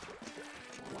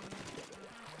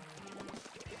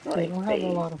 They don't have a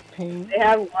lot of pain. They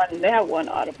have one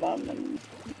Autobomb and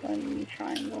one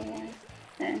triangle.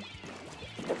 Eh.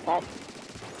 Just pop.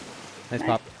 Nice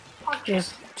pop.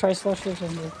 Just try slushes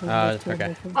and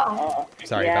okay. Uh-oh.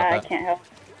 Sorry yeah, about I that. can't help.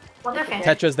 Wonder fan.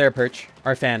 Tetra's there, Perch.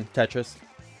 Our fan, Tetris.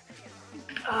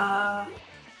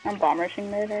 I'm bomb rushing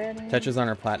mid already. Tetra's on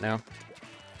our plat now.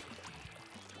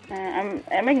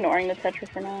 I'm ignoring the Tetra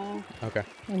for now. Okay.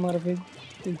 I'm out of it.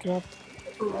 They dropped.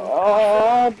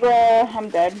 Oh, bruh. I'm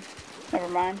dead. Never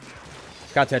mind.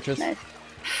 Got Tetris. Nice.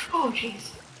 Oh,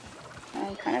 jeez.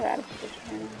 I'm kind of out of position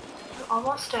right now.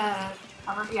 Almost,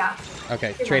 yeah.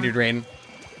 Okay, traded rain.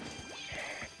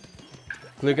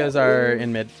 Glugas are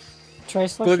in mid. Try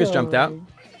slush. Glugas jumped out.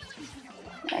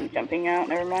 I'm jumping out.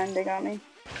 Never mind. They got me.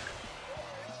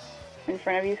 In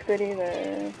front of you, Squiddy.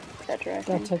 The Tetra, I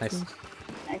think. Nice.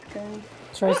 Nice girl.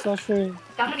 Try slusher.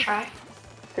 Down to try.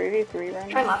 3v3 right now.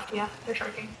 Try left, yeah. They're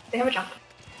charging. They have a jump.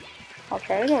 I'll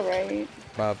try to go right.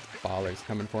 Baller's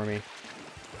coming for me.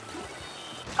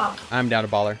 Oh. I'm down a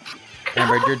baller.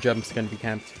 Amber, your jump's gonna be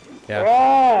camped. Yeah.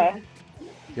 Bruh.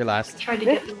 You're last. Tried to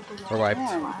get through the We're wiped.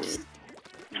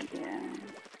 Yeah.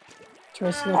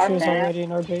 Try slushers already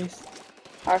in our base.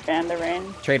 Our fan, the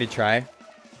rain. Traded try.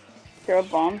 Throw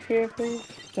bombs here, please.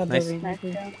 Got Nice. the Nice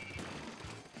Rainmaker. job.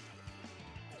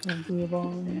 And do a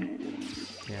bomb.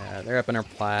 Yeah, they're up in our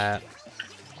plat.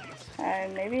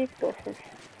 Maybe go for...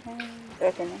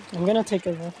 okay, no. I'm gonna take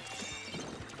a look.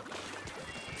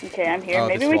 Okay, I'm here. Oh,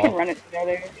 Maybe this we can wall. run it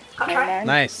together. I'll Never try. mind.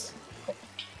 Nice.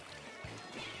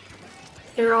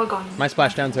 They're all going. My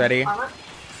splashdown's ready. Armor.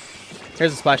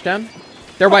 Here's a splashdown.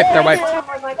 They're wiped. They're wiped.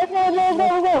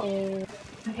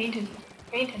 I'm painting.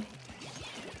 Painting.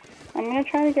 I'm gonna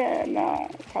try to get... No,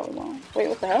 probably won't. Wait,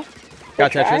 what the hell?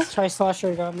 Got Try? Tetris. Try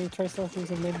slasher got me. Try slasher's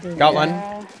in mid. Got one.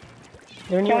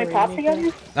 They're Can we pop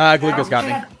Rainmaker. together? Glucose got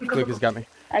me. Glucose got me.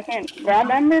 I can't grab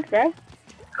Ember, grab.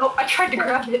 Oh, I tried to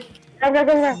grab it. Grab.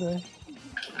 Okay.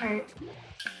 Alright.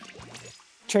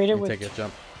 Trade it Let me with take a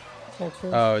jump.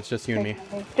 Tetris. Oh, it's just you and me.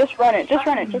 Just run it. Just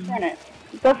run it.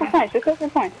 Go for points. Just go for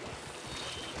points.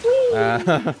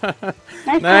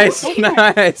 Nice.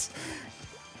 Nice.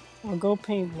 I'll go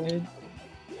paint mid.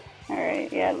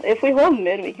 Alright, yeah. If we hold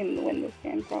mid, we can win this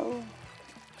game, probably.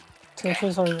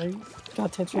 Tetris alright.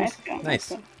 Got Tetris. Nice go.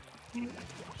 Nice.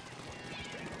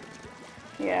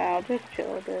 Yeah, I'll just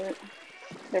chill a bit.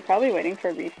 They're probably waiting for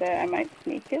a reset. I might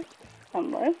sneak it.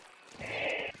 Unless...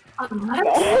 I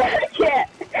can't.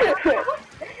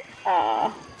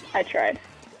 I tried.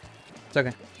 It's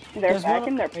okay. They're There's back one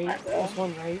in their right. plat, though. There's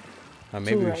one right.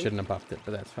 Maybe we right. shouldn't have buffed it,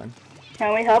 but that's fine.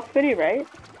 Can we help City, right?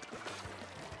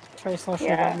 Try slasher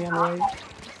Yeah. got me on the right.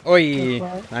 Oi!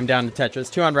 Right. I'm down to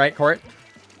Tetris. 2 on right, court.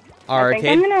 I think Arcade.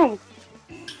 I'm gonna...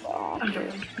 Oh,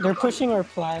 shit. They're pushing our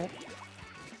plat.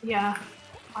 Yeah.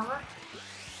 Armor?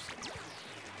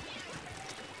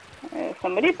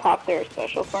 Somebody popped their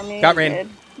special for me. Got rain.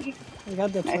 I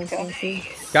got the try Nice go. slasher.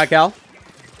 Got Gal.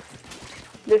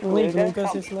 This Only blue guy.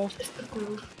 Glugas is left.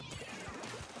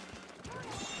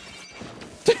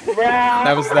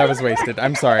 That was wasted.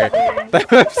 I'm sorry. That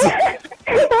was...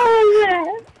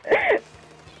 Oh, yeah.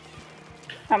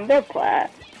 I'm their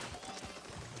plat.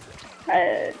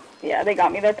 Yeah, they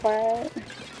got me their plat.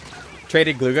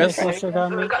 Traded Glugas. Slasher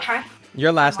got me. Got try.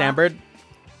 You're last, Amber.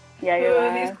 Yeah,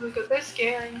 you're These right. glucose, they're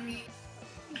scaring me.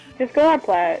 Just go our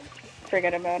plat.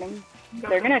 Forget about them.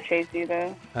 They're gonna chase you,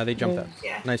 though. They jumped up.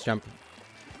 Yeah. Nice jump.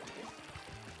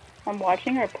 I'm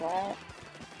watching our plat.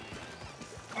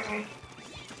 Alright.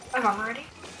 I'm armor ready.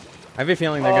 I have a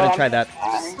feeling they're gonna try that.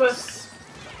 Swiss.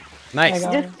 Nice. I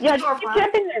got it. Yeah, just keep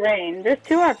jumping the rain. There's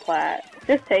 2 our plat.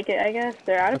 Just take it, I guess.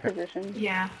 They're out of position.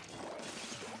 Yeah.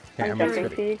 Okay, I'm I'm jumping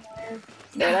ready. to you guys.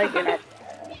 They're like in our plat.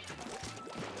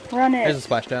 Run it. There's a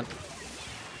splashdown.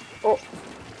 Oh.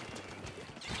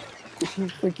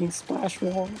 Freaking splash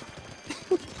wall.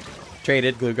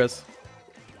 Traded Glugas.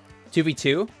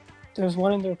 2v2. There's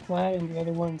one in their plat and the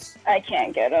other one's. I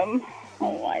can't get him.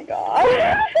 Oh my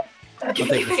god. I'll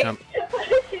take this jump.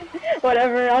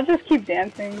 Whatever, I'll just keep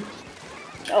dancing.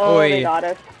 Oh, Oi. they got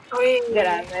us. Get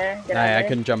out of there. Get out of I there.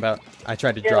 couldn't jump out. I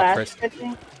tried to Your drop last first.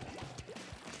 pitching?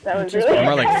 That was really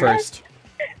More like first.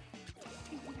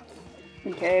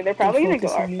 Okay, they're probably gonna go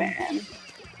focus our on you. fan.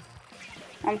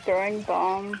 I'm throwing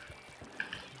bomb.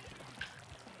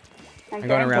 I'm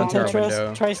going around to our Tetris,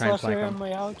 window. try Try and flank slasher on them.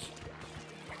 my ouch.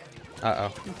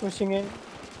 Uh-oh. I'm pushing it.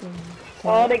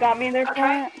 Oh, they got me in their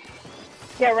plant.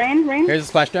 Yeah, rain. Here's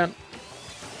a splashdown.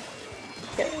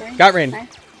 Get rain. Got rain. Nice.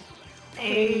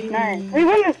 Nice. We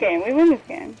win this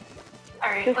game.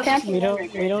 Alright, Just let's camp just...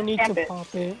 We don't need Camp to it.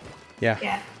 pop it.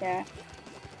 Yeah. Yeah.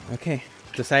 Okay.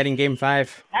 Deciding game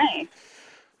 5. Nice.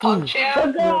 Pop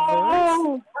champ. Let's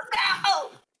go!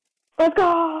 Let's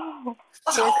go!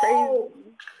 We're crazy.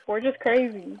 We're just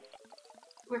crazy.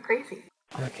 We're crazy.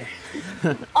 Okay.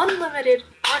 Unlimited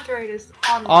arthritis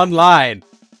Online.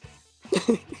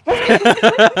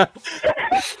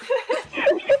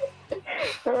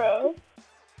 Bro.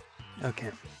 Okay.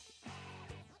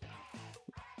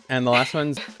 And the last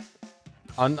one's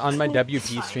on my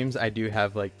WP streams. I do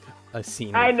have like a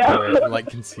scene I know. to like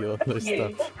conceal this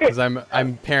stuff because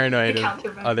I'm paranoid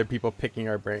of other people picking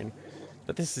our brain.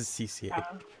 But this is CCA.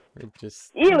 We're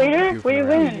just leader, goofing we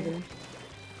around. win.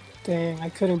 Dang, I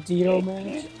couldn't Dito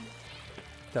match.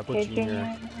 Double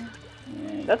junior.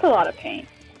 That's a lot of paint.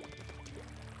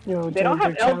 Yo, They don't they're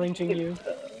have challenging LG. you.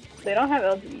 They don't have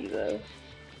LG though.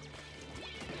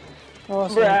 Oh,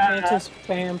 so I can't just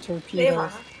spam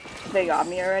torpedoes. They got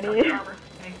me already.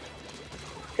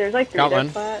 There's like 3 Got dead one.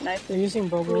 spot. Nice. They're using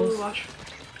bubbles.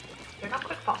 They're not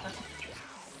quick popping.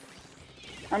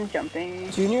 I'm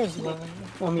jumping. Junior's low.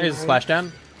 I mean, Here's a right.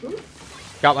 splashdown.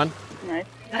 Got one. Nice.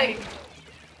 Nice.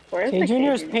 Where's Okay, the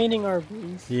Junior's Junior? painting our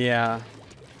booth. Yeah.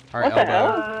 Our What the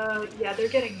elbow. hell? Yeah, they're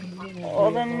getting...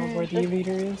 Well then, Where the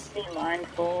leader is. be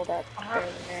mindful that's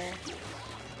there.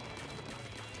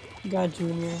 Got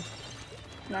Junior.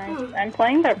 Nice. I'm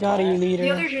playing their Got a plat. leader. The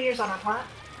other junior's on our plat.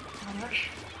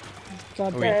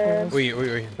 Got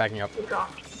Wait, backing up. We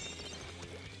dropped.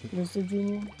 Where's the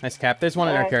Junior? Nice cap. There's one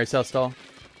in our carousel still.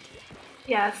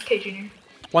 Yeah, it's K Junior.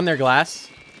 One their glass.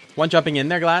 One jumping in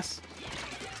their glass.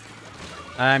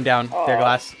 I'm down. Their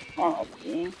glass. Oh,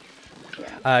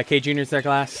 yeah. K Junior's their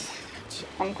glass.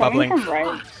 I'm coming Bubbling. from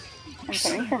right. I'm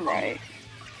coming from right.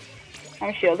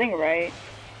 I'm shielding right.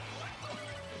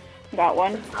 Got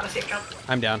one. Not a safe jump.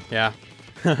 I'm down. Yeah.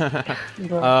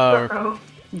 Bro. Oh.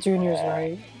 Junior's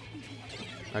right.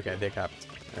 Okay, they capped.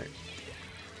 All right.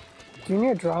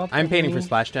 Junior dropped. I'm painting for again.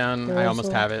 splashdown. I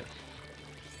almost have it.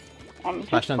 I'm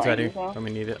just Splashdown's playing ready as well. when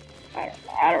we need it. I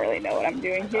don't really know what I'm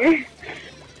doing here.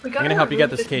 I'm gonna help you get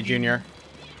this K Junior.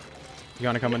 You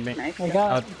wanna come with me? I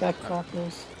got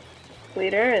crackers.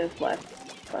 Leader is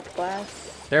left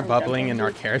glass. They're I'm bubbling jumping. in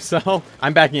our carousel.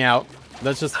 I'm backing out.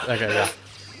 Let's just okay. Yeah.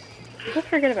 Just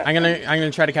forget about I'm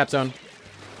gonna try to cap zone.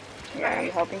 Yeah, are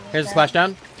you helping me Here's a with that?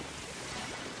 splashdown.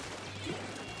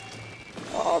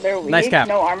 Oh, they're weak. Nice cap.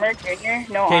 No armor, Junior.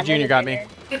 No K armor. Junior got me.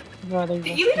 The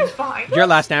E-leader's fine. You're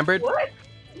last, Ambered. What?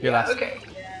 You're last. Okay.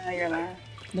 Yeah, you're last.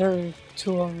 There are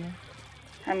 2 on there.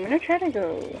 I'm gonna try to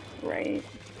go right.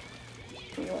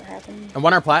 See what happens. And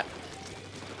one our plat.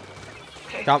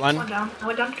 Okay. Got one. One down. I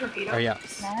went down to torpedo. Oh yeah.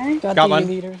 Nice. Got Got the one.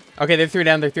 leader. Okay, they're 3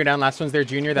 down. They're 3 down. Last one's their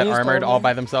junior that They used armored all armor.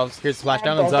 by themselves. Here's a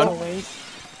splashdown on zone.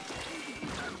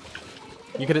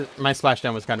 You could. My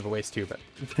splashdown was kind of a waste too,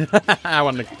 but I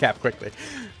wanted to cap quickly.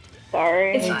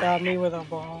 Sorry. They got me with a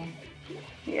bomb.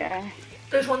 Yeah.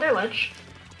 There's one there, ledge.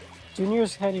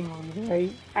 Junior's heading on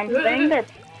right. I'm playing their.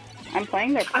 I'm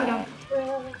playing their. I'm down.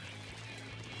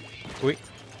 Wait.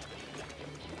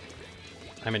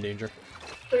 I'm in danger.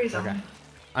 There's Okay.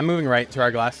 I'm moving right to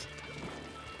our glass.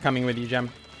 Coming with you, Gem.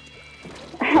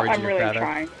 I'm really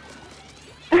trying.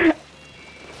 I'm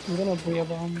gonna Bria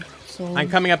bomb. So I'm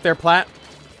coming up their plat.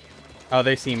 Oh,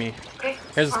 they see me. Okay.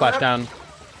 Here's a splashdown.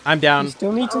 I'm down. We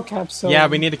still need to cap so. Yeah,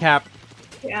 we need to cap.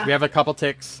 Yeah. We have a couple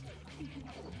ticks.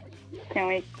 Can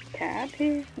we cap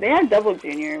here? They have double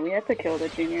junior. We have to kill the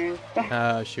juniors.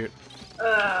 Shoot.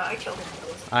 I killed him.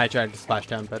 I tried to splash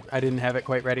down, but I didn't have it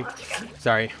quite ready.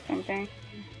 Sorry. Something.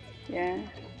 Yeah.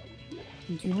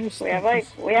 Junior's We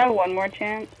have one more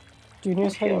chance.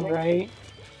 Junior's I'm heading shielding. right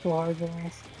to our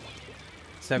glass.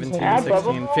 17, Yeah,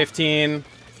 16, 15.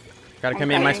 Gotta come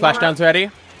I'm in. My coming. splashdown's ready.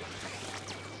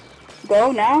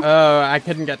 Go now. Oh, I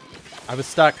couldn't get. I was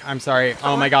stuck. I'm sorry.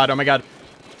 Oh my god. Oh my god.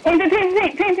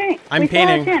 Paint. I'm We still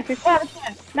have a painting. chance. We still have a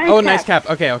chance. Nice Oh, cap. nice cap.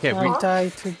 Okay, okay. I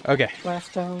died to Okay.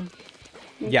 blast down.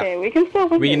 Yeah. Okay, we can still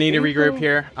win We this. need to can regroup still-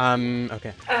 here.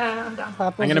 Okay. I'm down.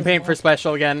 I'm gonna paint for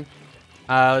special again.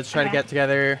 Let's try to Okay. get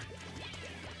together.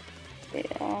 Yeah,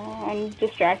 I'm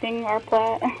distracting our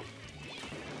plat.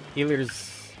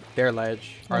 Healer's Their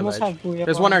ledge. Our Almost ledge. have Booyah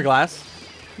There's one Bomb. our glass.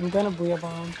 I'm gonna Booyah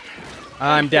Bomb.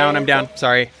 I'm down. I'm down.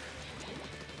 Sorry.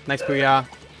 Nice booyah.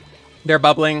 They're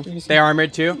bubbling. They're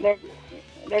armored too.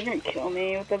 They're gonna kill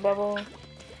me with the bubble.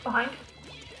 Behind.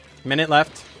 Minute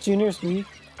left. Junior's weak.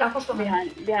 Apple's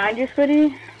behind. Behind you,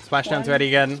 Squiddy. Splashdown's ready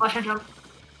again. Splashdown jump.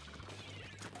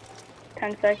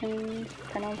 10 seconds.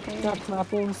 10 on 10. Got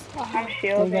Clapples. I'm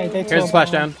shielding. Here's the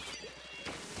splashdown.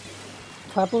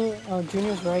 Clapple,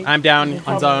 Junior's right. I'm down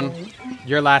on zone. Right.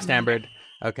 You're last, Ambered.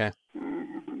 Okay.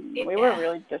 We were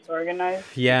really disorganized.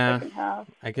 Yeah. The second half.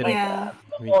 I could. Yeah.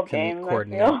 We The whole couldn't game, I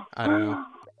coordinate. feel. I don't know.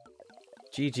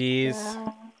 GG's.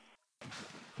 Yeah.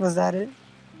 Was that it?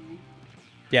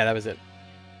 Yeah, that was it.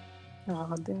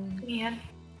 Oh, damn. Man.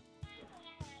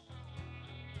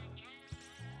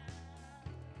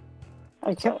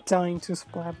 I kept dying to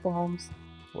Splat Bombs.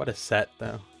 What a set,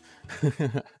 though.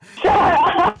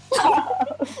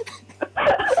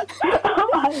 Oh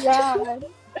my god.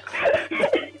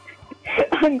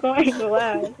 I'm going to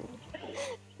laugh.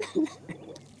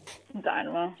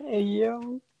 Dynamo. Hey,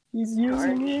 yo. He's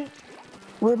using it.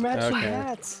 We're matching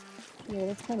hats. Yeah,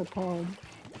 that's kind of calm.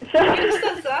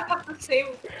 Does Zach have the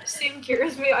same gear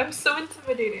as me? I'm so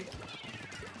intimidated.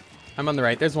 I'm on the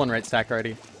right. There's one right stack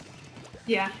already.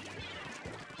 Yeah.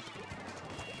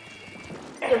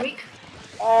 They're weak.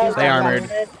 They armored.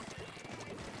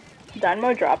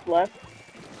 Dynamo dropped left.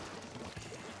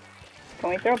 Can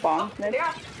we throw bombs mid?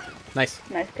 Yeah. Nice.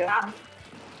 Nice go.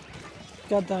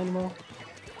 Got Dynamo.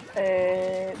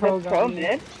 Pro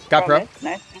mid. Got pro. Mid.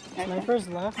 Nice. Snipers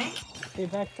left. They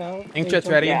backed out. Inkjet's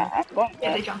ready. Yeah, I'm going left.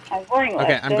 they jumped. I'm going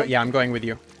left. Okay, I'm going with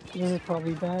you. This is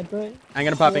probably bad, but... I'm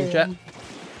gonna pop Inkjet.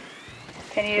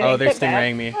 Can you Oh, they're Inkjet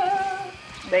back? stingraying me.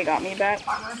 They got me back.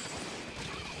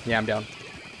 Yeah, I'm down.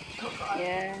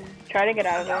 Yeah. Try to get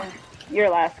out of there. You're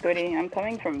last, Squiddy. I'm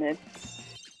coming from mid.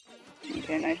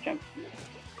 Okay, nice jump.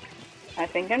 I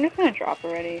think I'm just gonna drop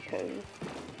already, cause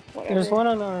whatever. There's one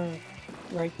on our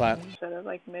right. Flat. Instead of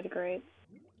like mid grade.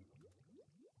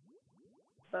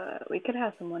 But we could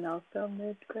have someone else go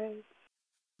mid grade.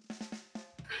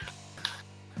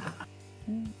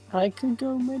 I could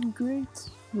go mid-grade.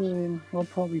 I mean, I'll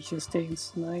probably just stay in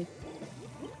snipe.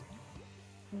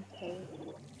 Okay.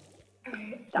 Oh,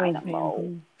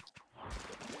 Dynamo.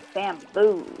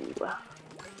 Bamboo.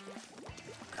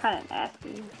 Kinda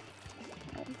nasty.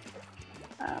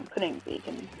 Putting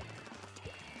beacon.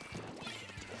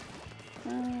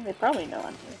 They probably know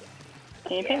I'm here.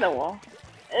 Can you paint the wall?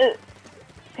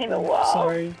 Paint the wall.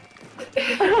 Sorry.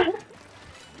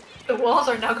 The walls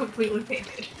are now completely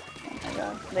painted.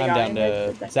 Oh my god. I'm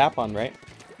down to zap on right.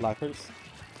 Lockers.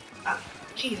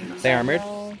 Jesus. They armored.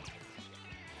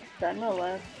 Dynamo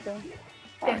left. So.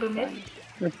 Bamboo mid.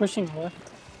 They're pushing left.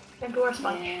 Bamboo or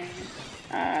sponge. Yeah.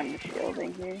 I'm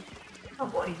shielding here. Oh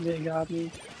boy. They got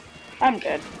me. I'm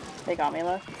good. They got me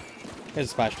left.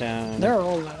 Here's a splashdown. They're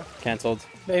all left. Cancelled.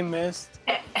 They missed.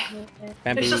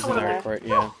 Bamboo's just in one our left. court,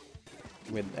 yeah.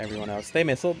 With everyone else. They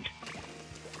missiled.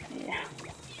 Yeah.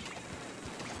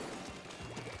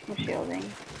 I'm shielding.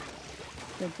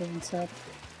 They're going set.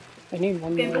 I need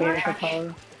one Bamboo more or for trash?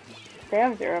 power. They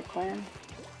have 0 Clam.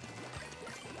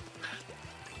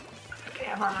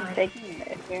 Okay, I'm on I'm right. taking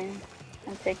mid here.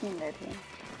 I'm taking mid here.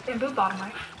 Bamboo bottom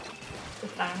right.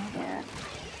 This time. Yeah.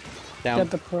 Down.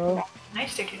 Get the pro.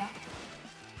 Nice stick it out.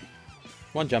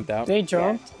 One jumped out. They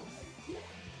jumped.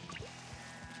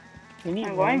 We need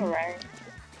I'm going one. right.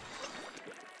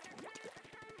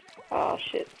 Oh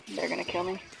shit, they're gonna kill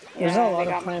me. There's Yeah, a lot they of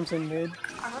got me. clams in mid.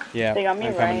 Yeah. They got me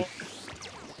I'm coming. right.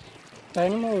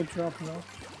 Dynamo would drop low.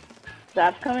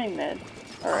 Zap's coming mid.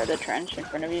 Or the trench in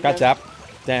front of you Got guys. zap.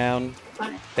 Down.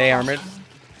 They armored.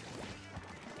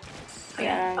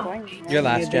 Yeah, I'm going mid. Your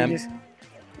last gem.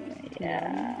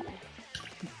 Yeah.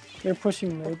 They're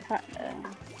pushing mid.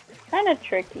 Kinda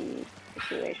tricky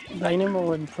situation.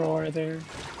 Dynamo and pro are there.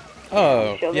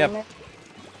 Oh, Shielding yep. mid.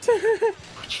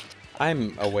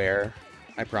 I'm aware.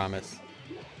 I promise.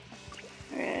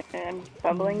 I'm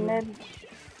bubbling mid.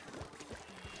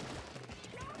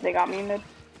 They got me mid.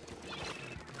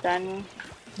 Dynamo.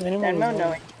 Dynamo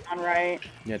no, on right.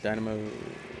 Yeah, Dynamo.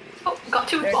 Oh, got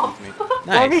two There's bombs.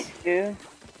 Nice. Dude.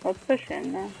 Let's push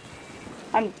in now.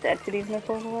 I'm dead to these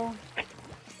missiles though.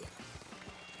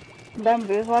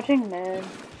 Bamboo's watching mid.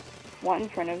 One in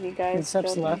front of you guys.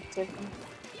 Steps still left.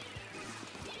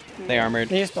 They armored.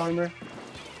 They just armor.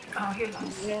 Oh, here's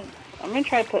one. Yeah. I'm gonna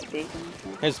try to put beacons.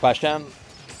 Here's a splashdown.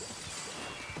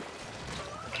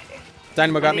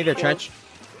 Dynamo got me. They're trench.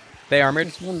 They armored.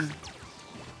 This one.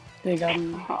 They got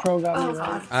me. Pro got me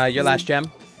right. Your last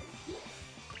gem.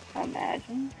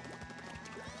 Imagine.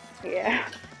 Yeah.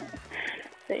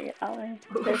 see Ali.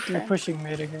 You're pushing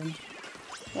mid again.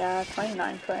 Yeah,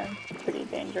 29 Clam. Pretty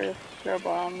dangerous. Throw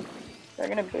bombs. They're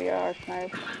gonna booyah our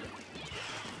snipe.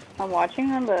 I'm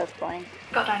watching on the flank.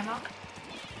 Got dynamo.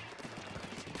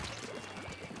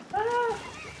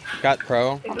 Got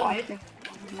pro. I'm watching.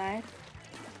 Nice.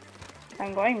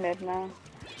 I'm going mid now.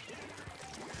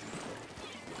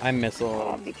 I'm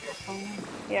missile. Be careful.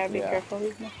 Yeah, be careful.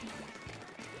 He's missing.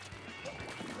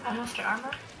 I lost your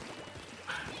armor.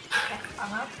 Okay,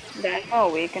 armor.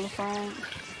 Dynamo weak in front.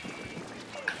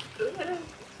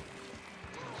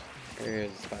 There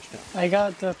is splash down. I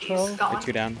got the pro. Get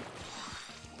 2 down.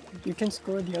 You can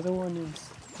score, the other one is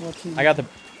lucky. I got the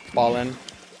ball in.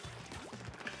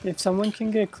 If someone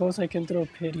can get close, I can throw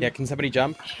pity. Yeah, can somebody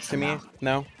jump to me?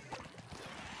 No?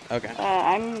 Okay.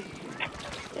 I'm...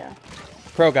 Yeah.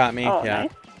 Pro got me, Oh, yeah.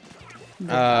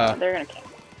 Nice. They're gonna kill.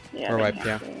 Yeah. Or wiped,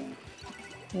 yeah.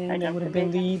 And it would have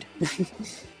been lead.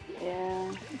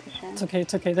 Yeah. It's okay,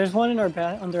 it's okay. There's one in our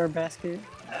under our basket.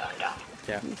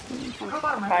 Yeah.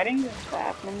 Fighting is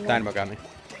happening. Dynamo got me.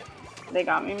 They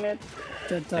got me mid.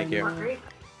 Thank you.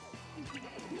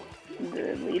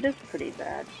 The lead is pretty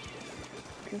bad.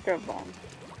 Can throw bombs.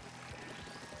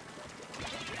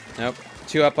 Nope.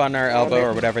 2 up on our elbow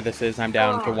or whatever this is. I'm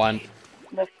down to 1.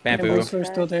 Bamboo. Are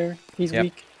still there. He's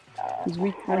weak. He's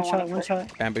weak. One shot.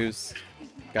 Bamboos.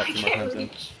 Got 2 more times in.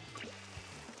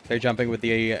 They're jumping with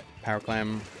the power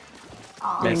clam.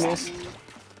 Missed.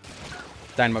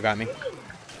 Dynamo got me.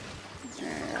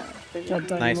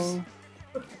 Nice.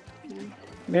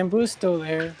 Bamboo's still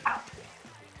there.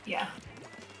 Yeah.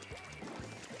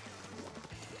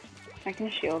 I can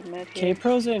shield mid.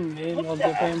 K-Pro's in mid, while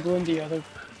the bamboo and the other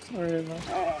are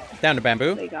left. Down to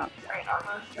bamboo. They got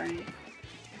armor.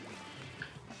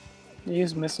 They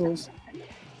use missiles.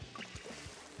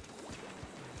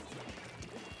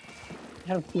 I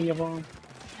have Flee bomb.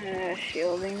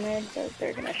 Shielding mid, but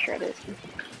they're gonna shred it.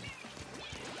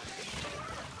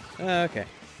 Okay.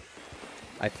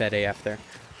 I fed AF there.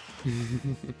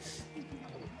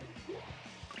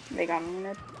 They got me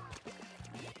mid.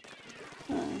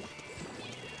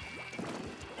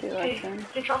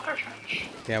 They dropped our trench.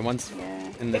 Yeah, one's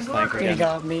in this flank again. They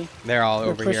got me. They're all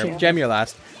over here. Gem, you're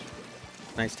last.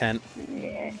 Nice tent.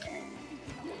 Yeah.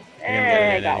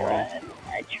 I got one.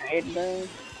 I trade those.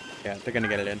 Yeah, they're gonna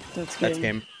get it in. That's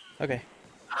game. Okay.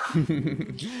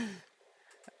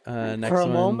 Next For a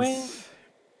one's...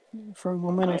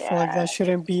 moment, I feel like that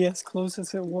shouldn't be as close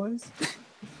as it was.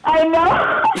 I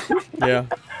know. Yeah.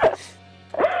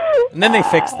 And then they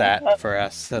fixed that for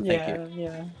us, so thank you.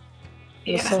 Yeah.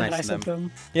 It was so nice of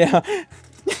them. Yeah.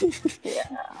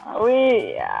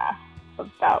 Yeah,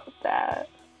 about that.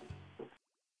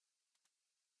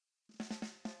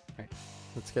 Alright,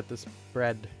 let's get this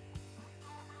bread.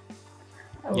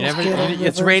 You never.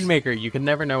 It's Rainmaker. You can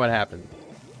never know what happens.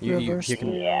 You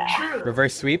can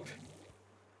reverse sweep.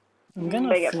 I'm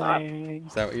gonna flank.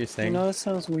 Is that what you're saying? I know it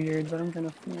sounds weird, but I'm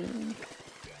gonna flank.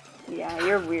 Yeah,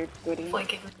 you're weird, Goody.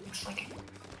 Flanking.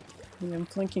 Yeah, I'm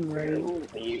flanking right.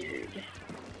 Weird.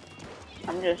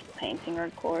 I'm just painting our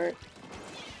court.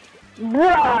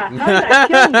 Bruh! How did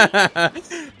that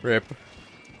kill me? Rip.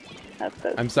 That's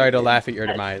so I'm sorry to laugh at your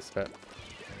demise, but...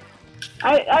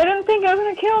 I didn't think it was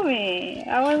gonna kill me.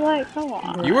 I was like, come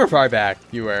on. You were far back.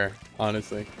 You were,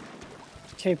 honestly.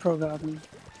 K-Pro got me.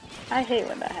 I hate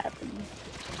when that happens.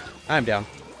 I'm down.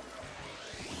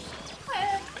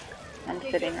 I'm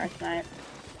sitting our snipe.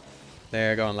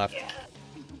 They're going left.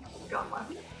 Going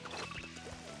left.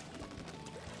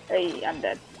 Hey, I'm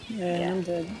dead. Yeah, I'm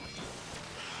dead.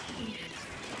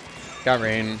 Got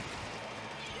rain.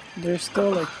 There's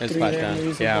still like There's 3 splash there.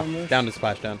 down. Yeah, down to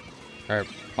splash down. Or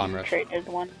bomb rush. There's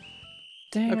one.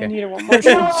 Dang, okay. I needed one more.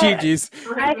 GG's.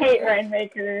 I hate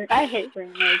Rainmaker.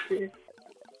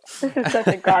 This is such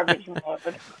a garbage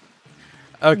mode.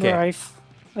 Okay. Bro,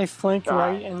 I flanked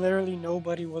right and literally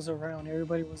nobody was around.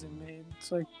 Everybody was in mid.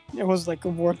 It's like it was like a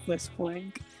worthless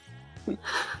flank.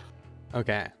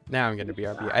 Okay, now I'm gonna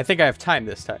BRB. I think I have time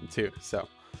this time too, so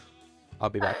I'll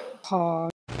be back.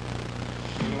 Closed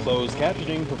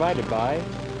captioning provided by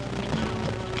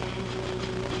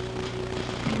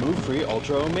Move Free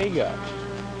Ultra Omega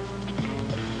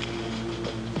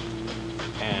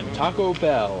and Taco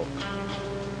Bell.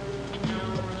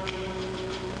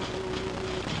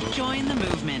 Join the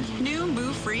movement. New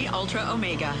Move Free Ultra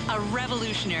Omega, a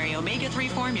revolutionary omega-3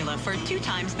 formula for 2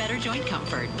 times better joint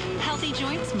comfort. Healthy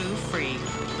joints move free.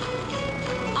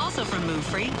 Also from Move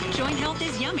Free, joint health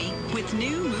is yummy with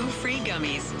new Move Free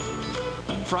gummies.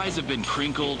 Fries have been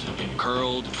crinkled,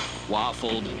 curled,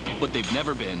 waffled, but they've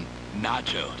never been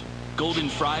nachoed. Golden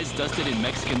fries dusted in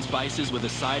Mexican spices with a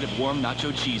side of warm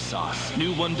nacho cheese sauce.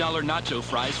 New $1 nacho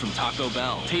fries from Taco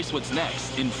Bell. Taste what's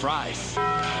next in fries.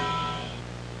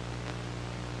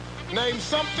 Name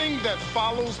something that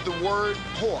follows the word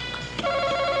pork.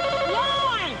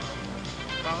 Lawn!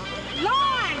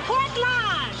 Lawn! Pork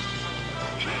lawn!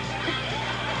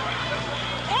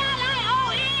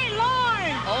 L-I-O-N,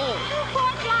 lawn! Oh.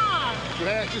 Pork lawn!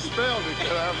 Glad you spelled it,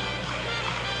 Clam.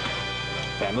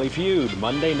 Family Feud,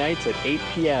 Monday nights at 8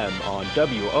 p.m. on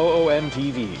WOOM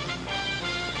TV.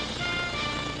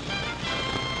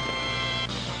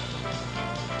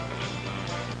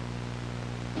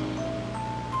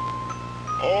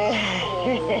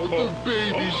 Oh, the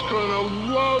baby's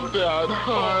gonna love that,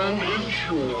 hon.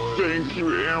 Enjoy. Thank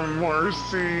you, Aunt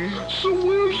Marcy. So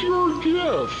where's your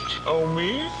gift? Oh,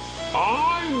 me?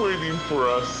 I'm waiting for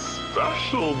a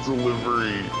special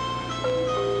delivery.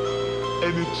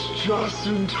 And it's just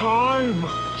in time.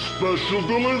 Special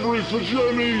delivery for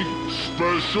Jenny.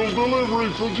 Special delivery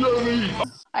for Jenny.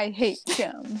 I hate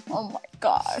Jim. Oh my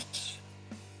gosh.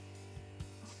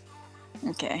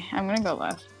 Okay, I'm gonna go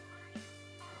left.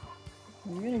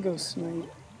 I'm gonna go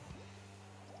snipe.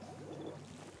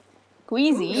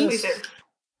 Squeezy.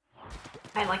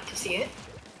 I like to see it.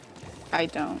 I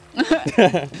don't.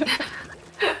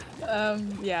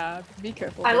 Yeah, be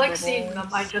careful. I with like the seeing balls. them,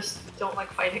 I just don't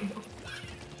like fighting them.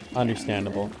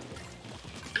 Understandable.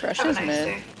 Brush Have a is nice mid.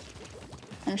 day.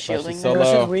 I'm shielding So them.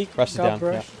 low. Brush is Got down.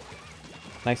 brush. Yeah.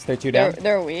 Nice, they're two down.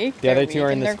 They're weak. The other They're two weak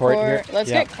are in in this their court core. here. Let's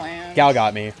Yeah. get clams. Gal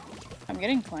got me. I'm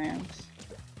getting clams.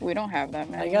 We don't have that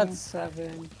many. I got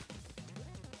 7.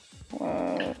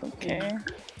 Whoa, okay.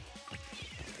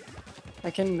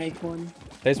 I can make one.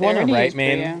 There's one on right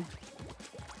main. Yeah.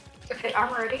 Okay,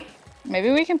 I'm ready.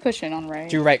 Maybe we can push in on right.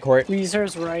 Two right court.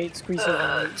 Squeezer's right, Squeezer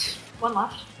right. One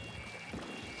left.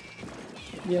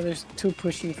 Yeah, there's 2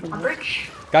 pushing from On right.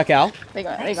 bridge. Got Gal. They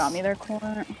got me their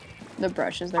court. The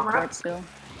brush is their court still.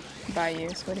 By you,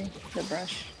 Switty. The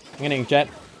brush. I'm gonna jet.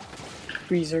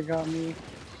 Squeezer got me.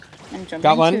 I'm jumping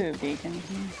Got one. to Beacon.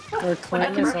 Or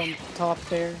Clam is on top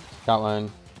there. Got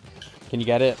one. Can you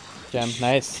get it, Gem?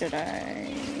 Nice. Should I?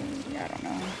 I don't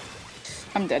know.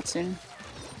 I'm dead soon.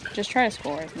 Just try to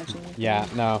score as much as you can. Yeah,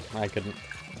 no, I couldn't.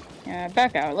 Yeah,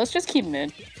 back out. Let's just keep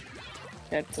mid.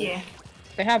 Dead push. Yeah.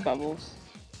 They have bubbles.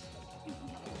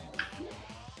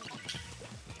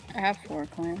 I have 4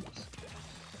 clams.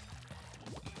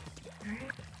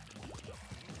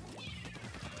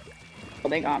 Oh,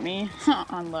 they got me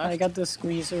on left. I got the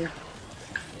Squeezer.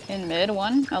 In mid,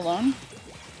 one alone.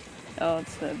 Oh,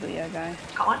 it's the guy.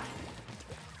 Got one.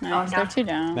 Nice, they're 2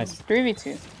 down. Nice.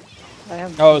 3v2. I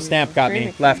have. Oh, Stamp got me.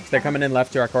 3v2. Left. They're coming in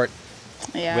left to our court.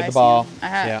 Yeah, With I the see ball. him.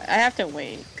 Yeah. I have to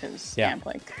wait because Yeah. Stamp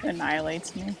like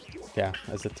annihilates me. Yeah,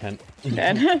 as a tent.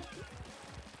 Dead.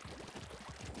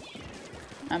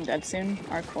 I'm dead soon.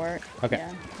 Our court. Okay.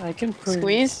 Yeah. I can push.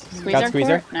 Squeeze Got our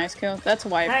Squeezer. court. Nice kill. That's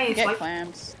wipe. Nice, Get wipe.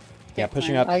 clams. Yeah, Get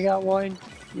pushing clams. up. I got one.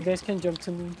 You guys can jump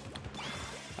to me.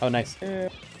 Oh, nice.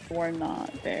 We're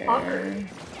not there. Got it.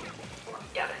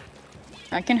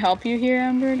 I can help you here,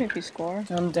 Amber, if you score.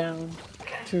 I'm down.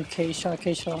 2 K-shot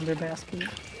under basket.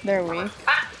 They're weak.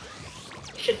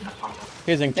 Shouldn't have popped up.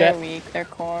 Here's Ink They're Jet. weak. They're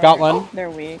core. Got one. They're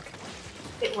weak.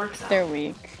 It works out. They're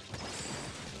weak.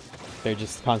 They're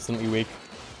just constantly weak.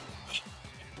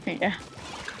 Yeah.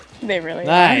 They really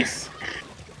Nice. are.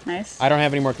 Nice. I don't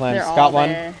have any more clams. They're all Got one.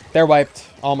 there. They're wiped.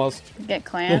 Almost. Get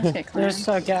clams. Get clams.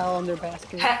 There's a gal under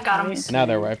basket. Got him. Nice. Now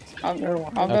they're wiped. I'll go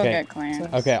Okay. get clams.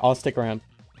 Okay, I'll stick around.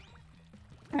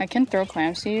 I can throw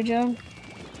clams to you, Jub.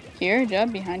 Here,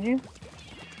 Jub, behind you.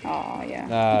 Oh,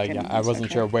 yeah. Yeah, I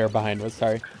wasn't sure where behind was.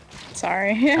 Sorry.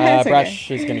 Sorry. It's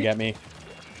Brush okay. is gonna get me.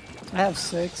 I have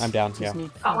 6. I'm down. Just Yeah.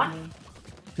 need Got 5 one. more.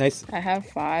 Nice. I have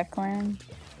 5 clams.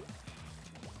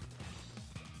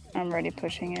 I'm ready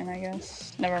pushing in, I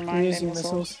guess. Never mind. Using they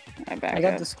missiles. missiles. I back I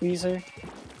got up. the Squeezer.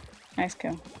 Nice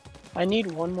kill. I need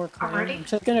one more clam. Already? I'm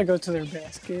just gonna go to their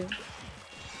basket.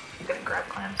 I'm gonna grab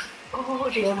clams. Oh,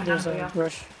 jeez, Oh, went there's down a for you.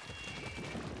 brush.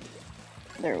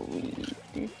 They're weak,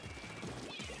 dude.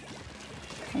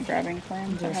 I'm grabbing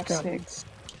clams. I Just have got 6.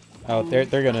 Oh, they're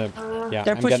gonna. Yeah,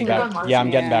 They're I'm getting pushing back. one. Yeah, I'm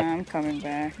getting back. I'm coming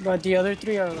back. But the other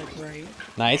 3 are like right.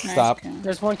 Nice. Nice Stop. kill.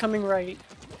 There's one coming right.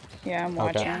 Yeah, I'm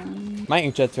Okay. watching. My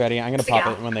Inkjet's ready. I'm gonna pop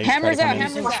it when they try to Hammers come out, in.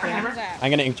 hammers out, hammers out. I'm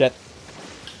gonna Inkjet.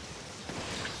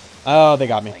 Oh, they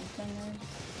got me.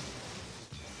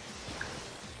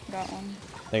 Got one.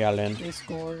 They got it in. They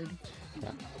scored.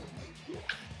 Yeah.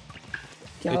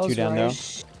 Gal's They're 2 down right.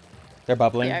 though. They're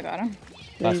bubbling. Yeah, I got him.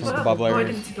 Last one's the Oh, I bubbler.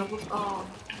 didn't see bubbles. Oh.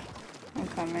 I'm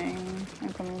coming.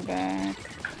 I'm coming back.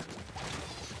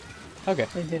 Okay.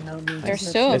 They did not move. They're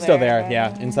still It's still there,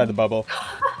 yeah, inside the bubble.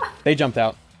 They jumped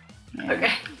out. Yeah.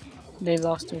 Okay. They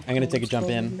lost their. I'm gonna take a jump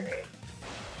in.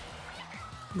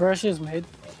 Brush is mid.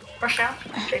 Brush down.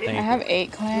 Thank I you. have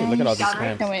 8 clams. Ooh, look at all these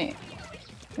clams. No, wait.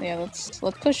 Yeah, let's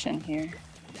push in here.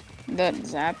 The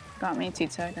zap got me.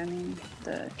 T-tag, I mean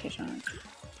the K-shot.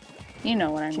 You know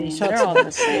what I mean. K-shot's They're all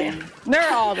the same.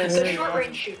 They're all the same. Short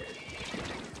range shooter.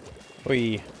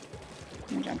 Wee.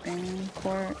 I'm jumping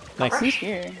court. Nice. Who's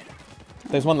here?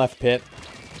 There's one left pit.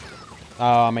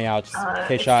 Oh, my ouch.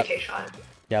 K-shot. K-shot.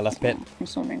 Yeah, left pit. I'm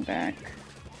swimming back.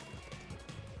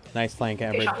 Nice flank,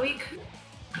 Amber. K-shot weak.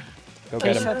 Go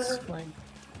get him. K-shot's flying.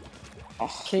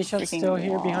 Oh, K-shot's freaking still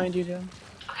here wall. behind you, though.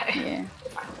 Okay. Yeah.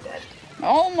 I'm dead.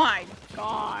 Oh my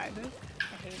god.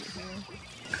 I hate it here.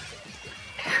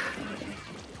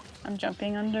 I'm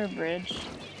jumping under a bridge.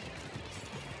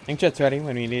 Inkjet's ready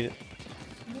when we need it.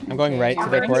 I'm going right to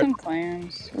I'm the getting court. some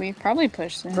clams. We probably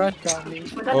pushed them. Brush got me.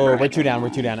 Oh, we're 2 down. We're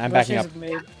 2 down. I'm Brush backing up. is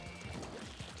mid.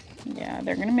 Yeah,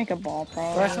 they're gonna make a ball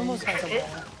probably. Brush almost has a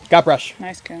ball. Got brush.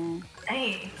 Nice go.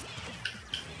 Hey.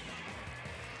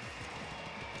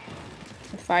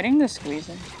 We're fighting the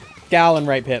squeezer. Gal in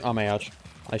right pit. Oh my ouch.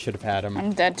 I should have had him.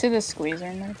 I'm dead to the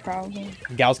squeezer now, probably.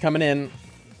 Gal's coming in.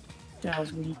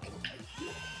 Gal's weak.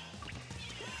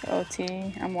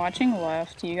 OT. I'm watching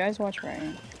left. You guys watch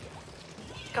right.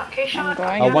 Got I'm K-shot.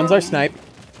 going One's our snipe.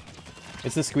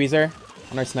 It's the squeezer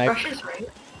on our snipe. Brush is right.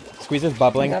 Squeezer's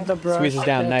bubbling. Got the brush, Squeezer's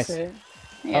down. that's Nice. it.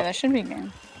 Yeah, Oh. that should be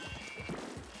good.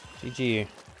 GG.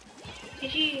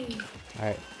 GG.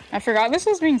 Alright. I forgot this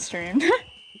was being streamed.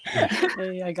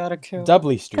 Hey, I got a kill.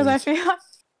 Doubly Because streamed.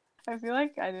 I feel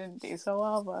like I didn't do so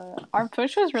well, but our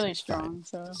push was really strong,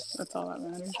 so that's all that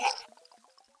matters.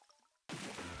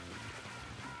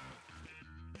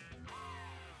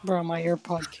 Bro, my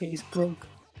AirPod case broke.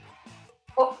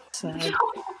 Oh. Sad.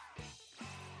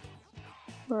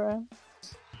 Bruh.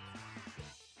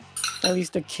 At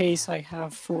least the case I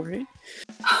have for it.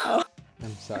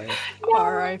 I'm sorry.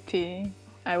 R.I.P.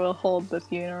 I will hold the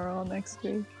funeral next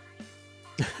week.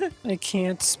 I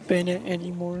can't spin it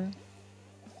anymore.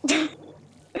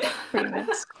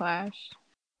 Remix Clash.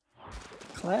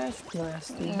 Clash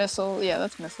Blasting. Missile, yeah,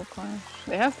 that's Missile Clash.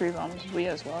 They have 3 bombs, we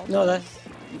as well. No, that's...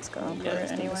 Let's go for Yeah, it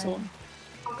it's the anyway. missile.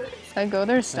 I go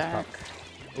their stack.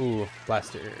 Ooh,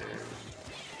 blaster.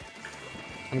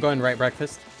 I'm going right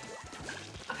breakfast.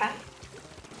 Okay.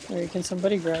 Wait, can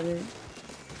somebody grab it?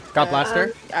 Got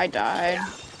blaster. I died.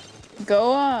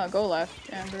 Go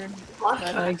left, Amber.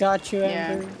 Left? I got you,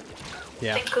 Yeah. Amber.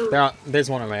 Yeah. They're on, there's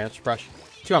one on my edge. Brush.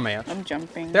 2 on my edge. I'm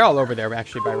jumping. They're all over there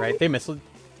actually by right. They missiled.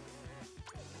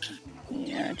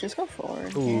 Yeah, just go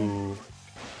forward. Ooh.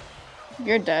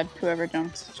 You're dead, whoever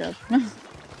jumps, jump.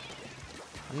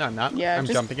 No, I'm not. Yeah, I'm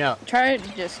just jumping out. Try it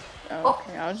just... Oh,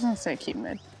 okay, I was just gonna say keep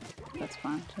mid. That's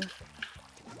fine, too.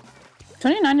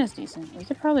 29 is decent. We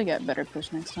could probably get better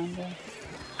push next time, though.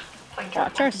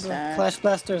 Watch our stack. Flash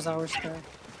Blaster is our stack.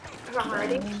 I'm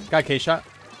ready. Got K-shot.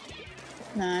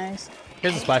 Nice.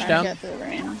 Here's a splash Trying down. to get the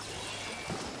rain.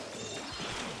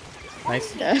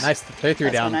 Nice. Yes. Nice. They're 3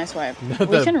 That's down. a nice wipe. The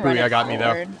We can run booyah it got me though.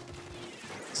 forward.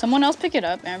 Someone else pick it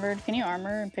up, Amber. Can you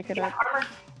armor and pick it up? Armor.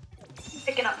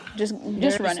 Picking up. Just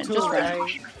There's run it. 2 Just run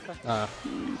right.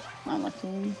 it.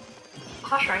 Unlucky.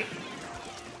 Clash right.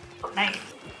 Oh, nice.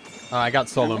 I got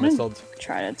solo I'm gonna missiled.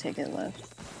 Try to take it left.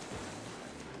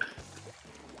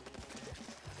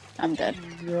 I'm dead.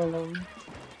 You're alone.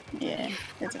 Yeah,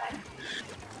 it's okay.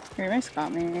 Remix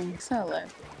got me. So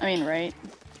left. I mean right.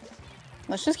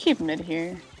 Let's just keep mid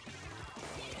here.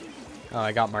 Oh,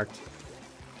 I got marked.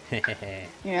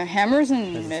 Yeah, hammer's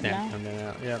in There's a mid stamp now. coming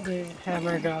out. Yep. The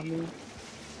hammer got me.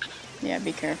 Yeah,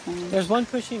 be careful. There's one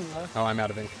pushing left. Oh, I'm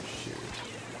out of ink. Shoot.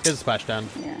 Here's a splashdown.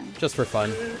 Yeah. Just for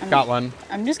fun. Got one.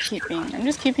 I'm just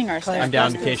keeping our stack. I'm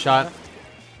down to K-shot.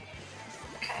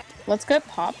 Let's get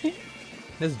pop here.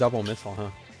 This is double missile, huh?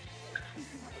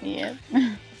 Yep.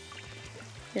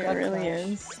 It really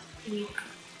is.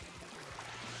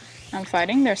 I'm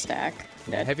fighting their stack.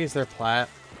 Yeah, heavy's their plat.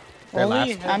 Their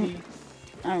Only last. heavy.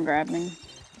 I'm grabbing.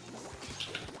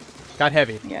 Got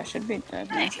heavy. Yeah, should be dead.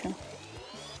 Nice go.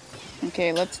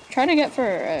 Okay, let's try to get for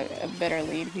a better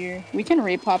lead here. We can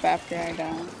repop after I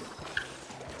die.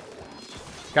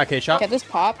 Got K-shot. Get this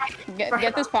pop.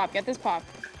 Get this pop. Get this pop.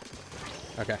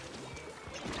 Okay.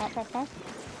 Pop, pop, pop.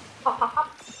 Pop, pop,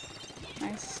 pop.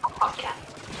 Nice. Pop, cat.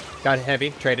 Got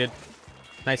heavy. Traded.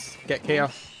 Nice. Get KO.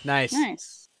 Nice.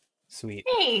 Nice. Sweet.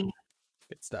 Hey,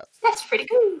 Good stuff. that's pretty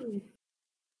good.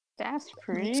 That's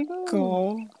pretty good.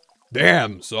 Go.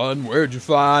 Damn, son, where'd you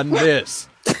find this?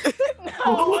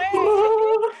 No way.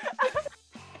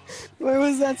 Why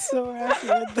was that so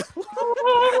accurate?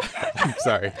 I'm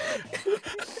sorry.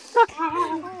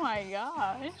 Oh my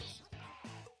gosh.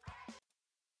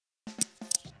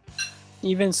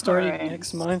 Even starting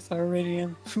next month, I already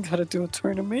gotta do a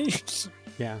tournament.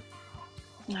 Yeah.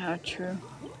 Oh, true.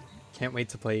 Can't wait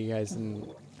to play you guys in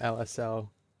LSL.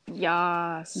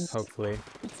 Yes. Hopefully.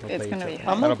 It's gonna be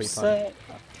I'm That'll be fun.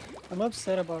 I'm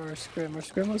upset about our scrim. Our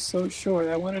scrim was so short.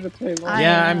 I wanted to play longer.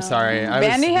 Yeah, I'm sorry. I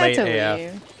was late AF.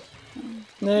 Leave.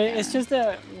 No, it's just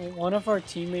that one of our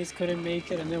teammates couldn't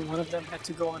make it, and then one of them had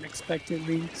to go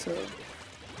unexpectedly. So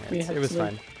Yeah, it was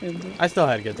fine. end it. I still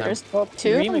had a good time. There's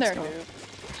two in there.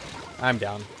 I'm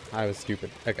down. I was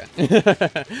stupid. Okay.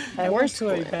 I went to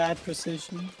a bad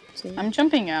position. So I'm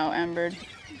jumping out, Amber.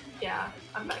 Yeah,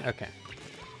 I'm back. Okay.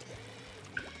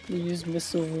 we use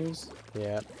missiles.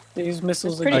 Yeah. They use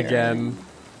missiles It's pretty again.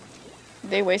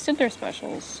 They wasted their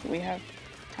specials. We have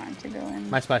time to go in.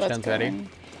 My splash Let's down's go ready. in.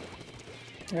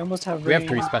 I almost have. We have rain.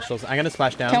 3 specials. I'm gonna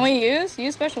splash down. Can we use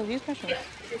specials? Use specials.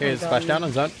 Here's splash down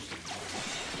on zone.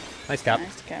 Nice cap.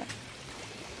 Nice cap.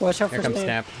 Watch out Here for comes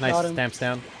stamp. Stamp. Nice Got him. stamps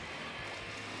down.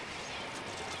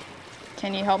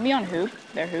 Can you help me on hoop?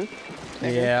 Their hoop.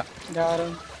 Their Yeah. hoop. Got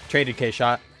him. Traded K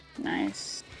shot.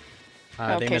 Nice. They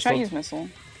Okay, shot missiled. use missile.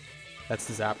 That's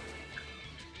the zap.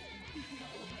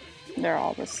 They're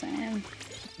all the same.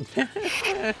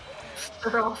 They're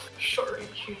all short range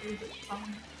shooters. It's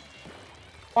fine.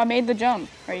 Oh, I made the jump.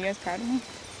 Are you guys proud of me?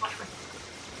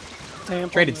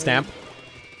 Stamp Traded on stamp.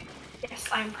 Yes,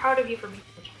 I'm proud of you for making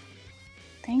the jump.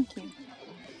 Thank you.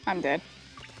 I'm dead.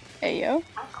 Hey, yo.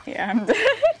 Yeah, I'm dead.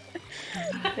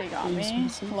 They got me.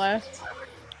 Left.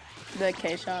 The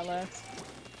K shot left.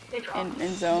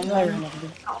 In zone. I ran over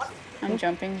there. I'm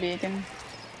jumping beacon.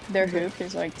 Their hoop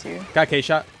is like 2. Got K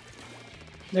shot.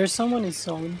 There's someone in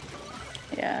zone.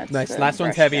 Yeah. It's Nice. the Last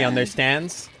one's brush heavy on guy. their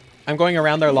stands. I'm going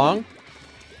around their long.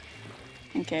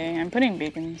 Okay, I'm putting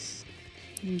beacons.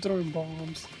 I'm throwing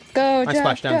bombs. Go, My Joe,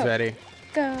 splash down's go. ready.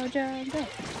 Go, Joe, go.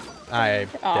 I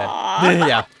Aw. dead.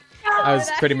 Yeah. I was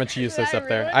Did I- pretty much useless did I up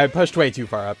there. ruin I pushed way too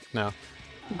far up. No.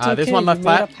 It's There's okay, one left you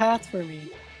made flat. a path for me.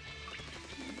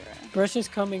 Brush is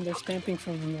coming. They're stamping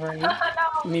from right.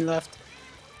 Me left.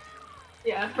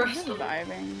 Yeah, I'm first just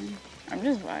vibing. I'm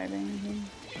just vibing.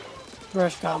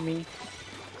 Brush got me.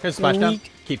 Here's splash They're down.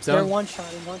 weak. Keep They're zone. one shot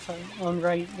on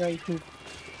right hoop.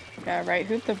 Yeah, right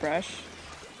hoop the brush.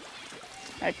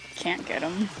 I can't get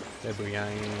him. They're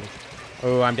booyahing.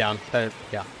 Oh, I'm down.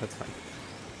 Yeah, that's fine.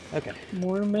 Okay.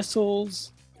 More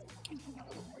missiles.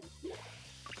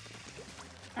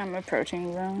 I'm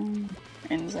approaching zone.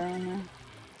 In zone now.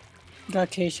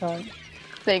 Got K shot.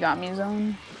 They got me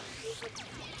zone.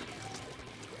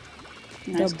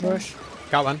 Nice Got kill. brush.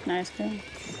 Got one. Nice kill.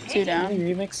 2 down.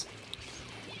 Remix.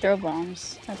 Throw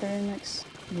bombs at the remix.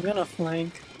 I'm gonna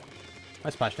flank. My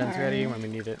splash down's ready Alright.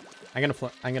 when we need it. I'm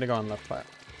gonna go on left flat.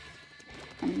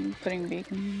 I'm putting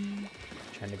beacon.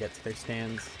 Trying to get to their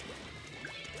stands.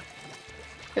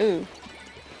 Ooh.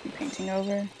 I'm painting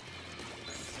over.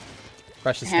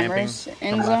 Brush is Hammers stamping.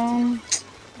 in from left. zone.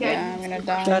 Yeah, I'm gonna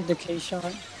die. Got the K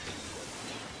shot.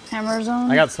 Hammer zone.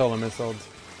 I got solo missiled.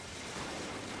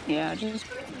 Yeah, just.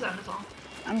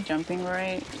 I'm jumping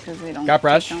right because they don't. Got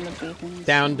brush. take down the beacons.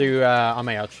 Down to on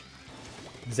my ouch.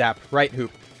 Zap. Right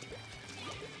hoop.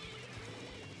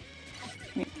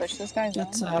 Can you push this guy down?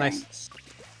 That's Nice.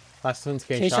 Last one's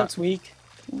K K shot. shot's weak.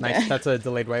 Nice. Yeah. That's a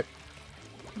delayed wipe.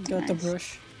 Got the Nice.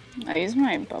 brush. I used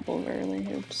my bubble early.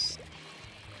 Oops.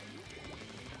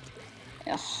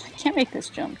 Ugh, I can't make this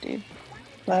jump, dude.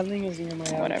 Flatling is near my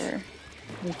ouch. Whatever.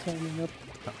 They're climbing up.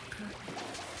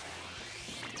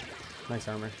 Nice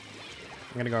armor.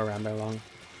 I'm gonna go around there long.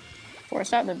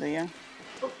 Force out the booyah.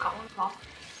 Oh, Colin's off.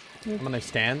 I'm on their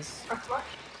stands.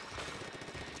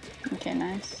 Okay,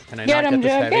 nice. Can I Get not him, get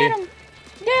this Joe. heavy? Get him.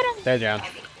 Get him. They're down.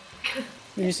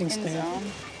 We're using In stamp.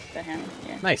 zone. The hammer.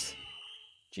 Yeah. Nice.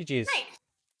 GG's.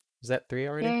 Is that 3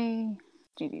 already? Yay.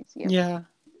 GG's. Yep. Yeah.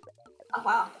 Oh,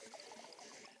 wow.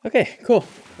 Okay, cool.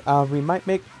 We might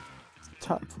make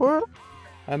top 4.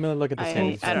 I'm gonna look at the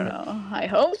standings. I don't know. I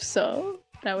hope so.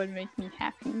 That would make me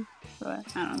happy. But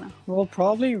I don't know. We'll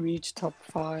probably reach top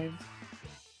 5.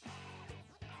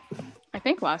 I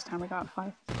think last time we got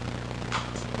 5.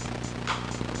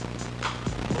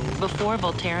 Before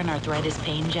Voltaren Arthritis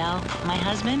Pain Gel, my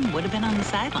husband would have been on the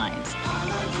sidelines.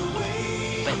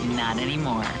 But not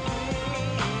anymore.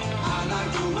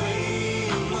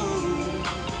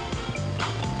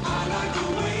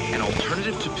 An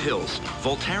alternative to pills,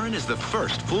 Voltaren is the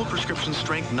first full prescription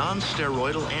strength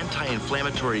non-steroidal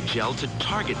anti-inflammatory gel to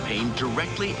target pain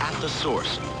directly at the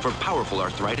source for powerful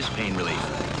arthritis pain relief.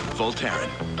 Voltaren,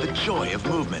 the joy of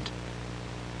movement.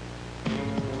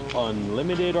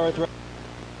 Unlimited Arthritis.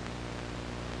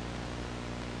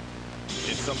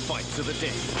 It's a fight to the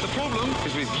death. The problem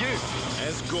is with you.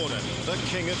 As Gordon, the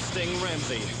king of Sting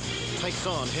Ramsey, takes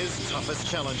on his toughest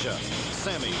challenger,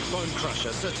 Sammy Bone Crusher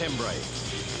Settembre.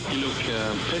 You look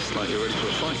pissed, like you're ready for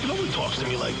a fight. No one talks to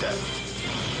me like that.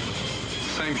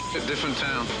 Same shit, different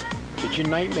town. Kitchen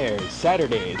Nightmares,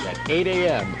 Saturdays at 8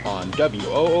 a.m. on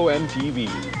WOOM TV.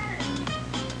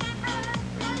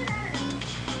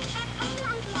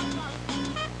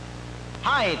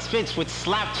 Hi, it's Vince with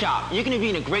Slap Chop. You're going to be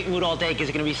in a great mood all day because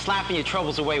you're going to be slapping your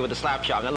troubles away with a slap chop. Now,